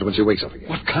experiment when she wakes up again.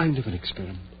 What kind of an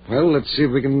experiment? Well, let's see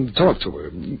if we can talk to her,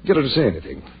 get her to say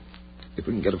anything. If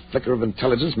we can get a flicker of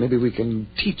intelligence, maybe we can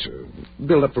teach her,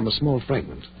 build up from a small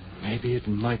fragment. Maybe it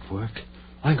might work.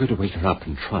 I'm going to wake her up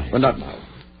and try it. Well, not now.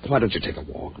 Why don't you take a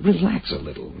walk? Relax a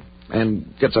little. And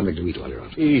get something to eat while you're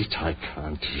out. Eat? I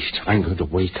can't eat. I'm going to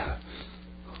wake her.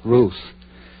 Ruth.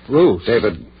 Ruth.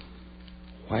 David,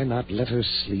 why not let her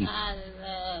sleep?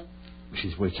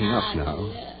 She's waking up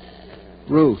now.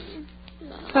 Ruth.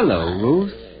 Hello,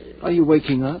 Ruth. Are you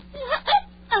waking up?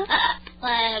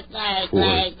 Poor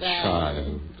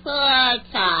child. Poor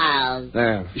child.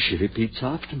 There. She repeats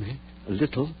after me. A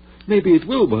little. Maybe it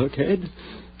will work, Ed.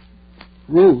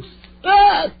 Ruth.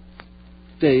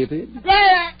 David.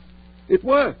 It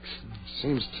works.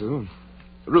 Seems to.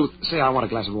 Ruth, say I want a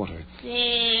glass of water.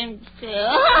 Seems to.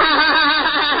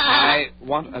 I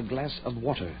want a glass of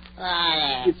water.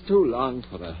 It's too long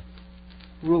for a...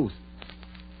 Ruth.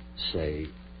 Say,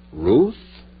 Ruth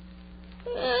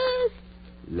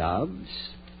loves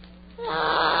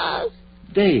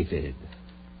David.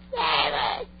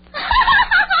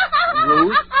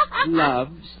 Ruth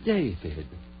loves David.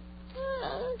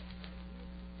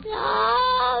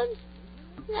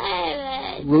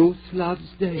 Ruth loves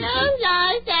David.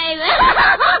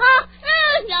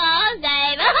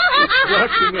 It's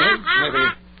working, eh? Maybe.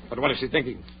 But what is she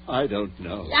thinking? I don't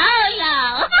know.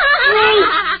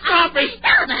 Stop me!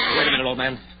 Wait a minute, old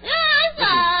man.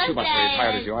 Listen, too much for you,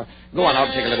 tired as you are. Go on out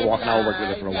and take a little walk, and I'll work with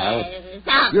her for a while.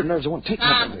 Your nerves won't take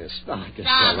much of this. I guess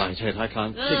you're right, Ed. I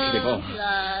can't think anymore.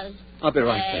 I'll be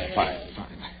right there. Fine.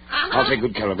 I'll take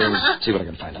good care of her and see what I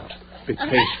can find out. Be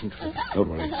patient. Don't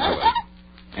worry, I will.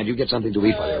 And you get something to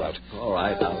eat while you're out. All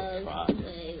right, I'll try.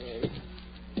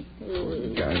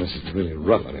 God, this is really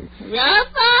rough on him.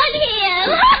 Rough on him.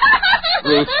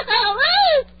 Ruth.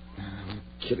 We're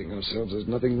kidding ourselves. There's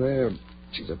nothing there.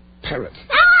 She's a parrot.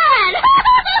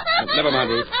 Never mind,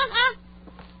 Ruth.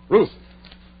 Ruth,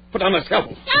 put down that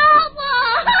scalpel.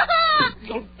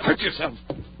 Don't hurt yourself.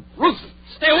 Ruth,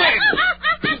 stay away.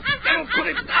 Don't put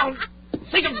it down.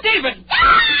 Think of David.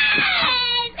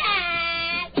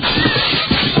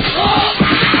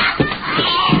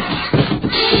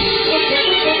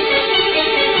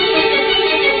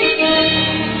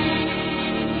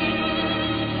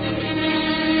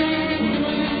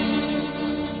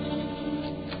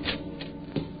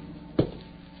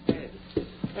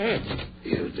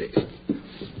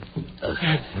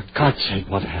 For God's sake,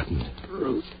 what happened?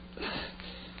 Ruth.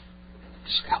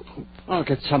 Scalpel. I'll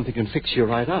get something and fix you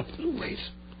right up. Wait.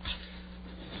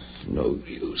 No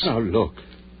use. Now, look.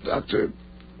 Doctor.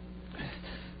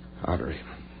 Artery.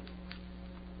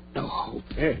 No hope.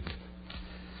 Ed.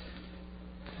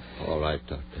 All right,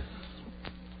 Doctor.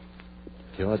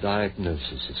 Your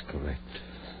diagnosis is correct.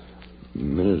 A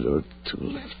minute or two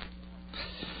left.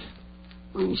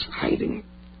 Ruth's hiding.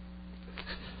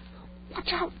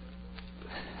 Watch out.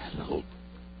 No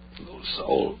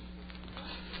soul.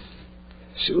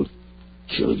 She'll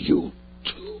kill you,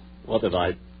 too. What have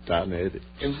I done, Ed?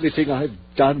 Everything I've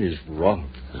done is wrong.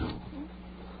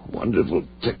 Wonderful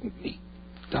technique,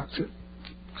 Doctor.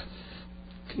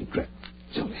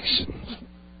 Congratulations.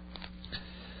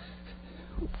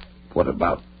 What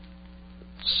about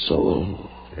soul?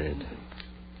 Ed.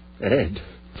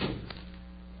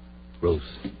 Ruth.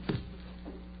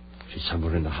 She's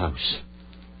somewhere in the house.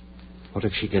 What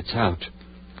if she gets out?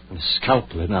 And a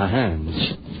scalpel in her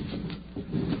hands.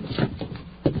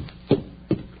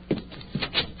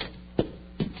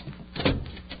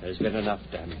 There's been enough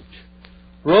damage.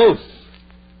 Ruth!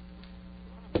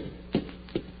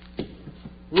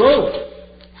 Ruth!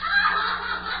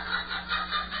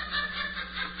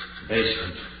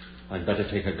 Basement. I'd better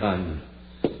take a gun.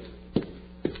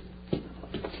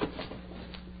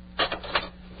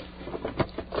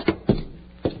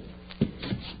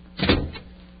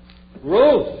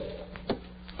 Ruth!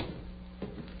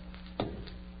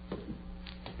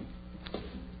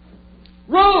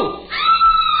 Ruth!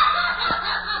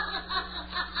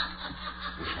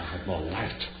 Wish I had more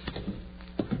light.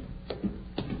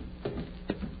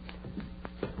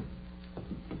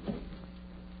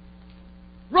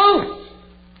 Ruth!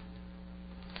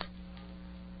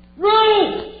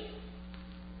 Ruth!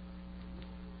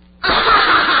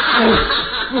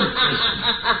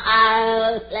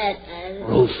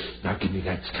 Ruth, now give me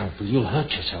that scalpel. You'll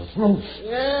hurt yourself. Ruth.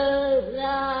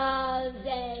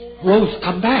 Ruth,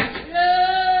 come back.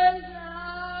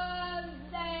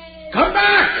 Come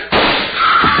back!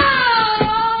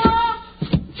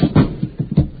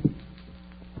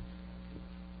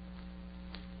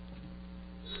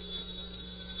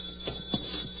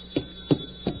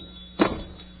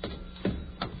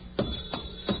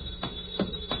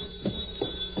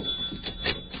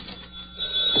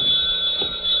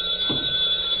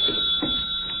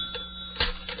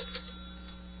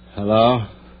 Hello?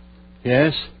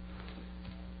 Yes?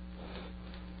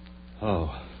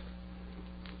 Oh.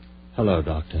 Hello,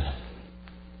 Doctor.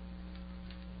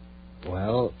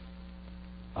 Well,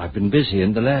 I've been busy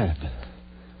in the lab.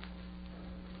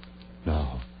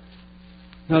 No,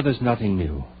 there's nothing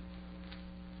new.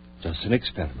 Just an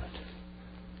experiment.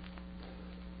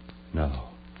 No.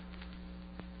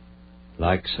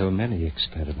 Like so many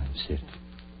experiments,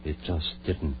 it just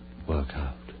didn't work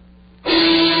out.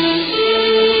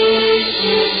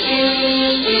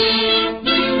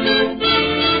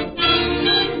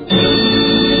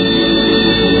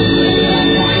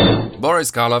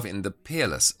 Boris Karloff in the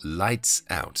peerless Lights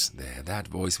Out. There, that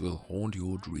voice will haunt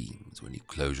your dreams when you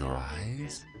close your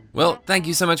eyes. Well, thank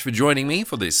you so much for joining me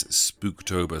for this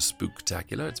Spooktober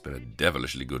Spooktacular. It's been a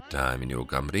devilishly good time in your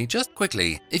company. Just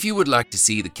quickly, if you would like to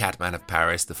see the Catman of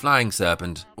Paris, the Flying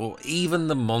Serpent, or even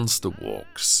the Monster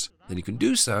Walks, then you can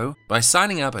do so by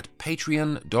signing up at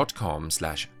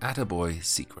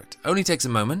patreon.com/attaboysecret. Only takes a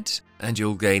moment, and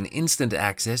you'll gain instant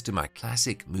access to my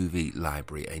classic movie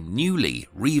library, a newly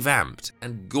revamped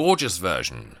and gorgeous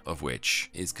version of which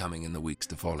is coming in the weeks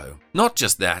to follow. Not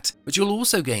just that, but you'll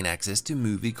also gain access to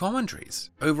movie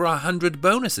commentaries, over 100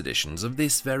 bonus editions of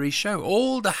this very show,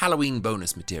 all the Halloween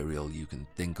bonus material you can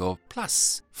think of,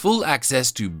 plus full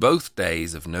access to both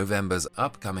days of November's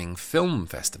upcoming film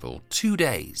festival, 2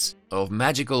 days of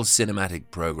magical cinematic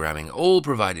programming, all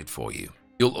provided for you.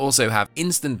 You'll also have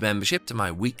instant membership to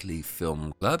my weekly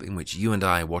film club in which you and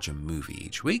I watch a movie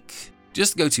each week.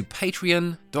 Just go to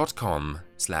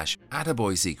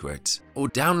patreon.com/attaboysecret or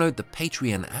download the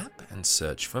Patreon app and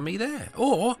search for me there.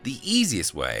 Or the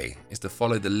easiest way is to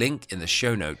follow the link in the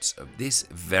show notes of this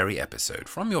very episode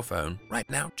from your phone right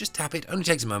now. Just tap it, only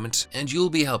takes a moment, and you'll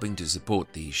be helping to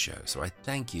support these shows. So I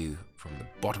thank you from the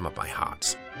bottom of my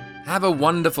heart. Have a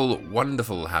wonderful,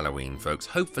 wonderful Halloween, folks.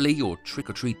 Hopefully your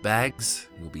trick-or-treat bags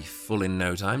will be full in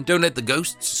no time. Don't let the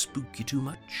ghosts spook you too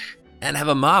much. And have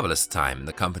a marvelous time in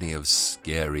the company of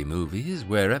scary movies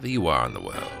wherever you are in the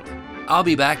world. I'll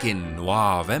be back in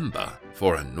Noirvember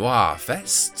for a Noir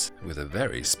Fest with a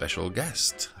very special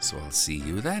guest. So I'll see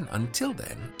you then. Until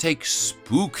then, take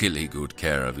spookily good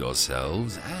care of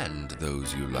yourselves and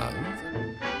those you love.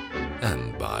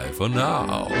 And bye for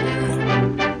now.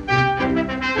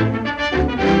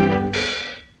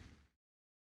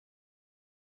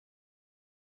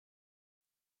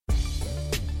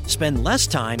 Spend less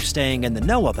time staying in the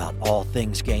know about all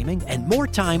things gaming and more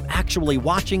time actually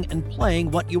watching and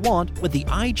playing what you want with the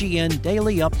IGN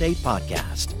Daily Update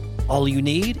podcast. All you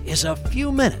need is a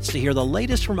few minutes to hear the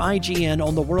latest from IGN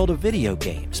on the world of video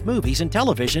games, movies, and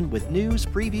television with news,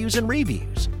 previews, and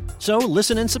reviews. So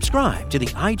listen and subscribe to the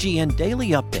IGN Daily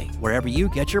Update wherever you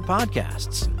get your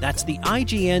podcasts. That's the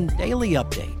IGN Daily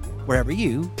Update wherever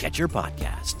you get your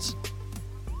podcasts.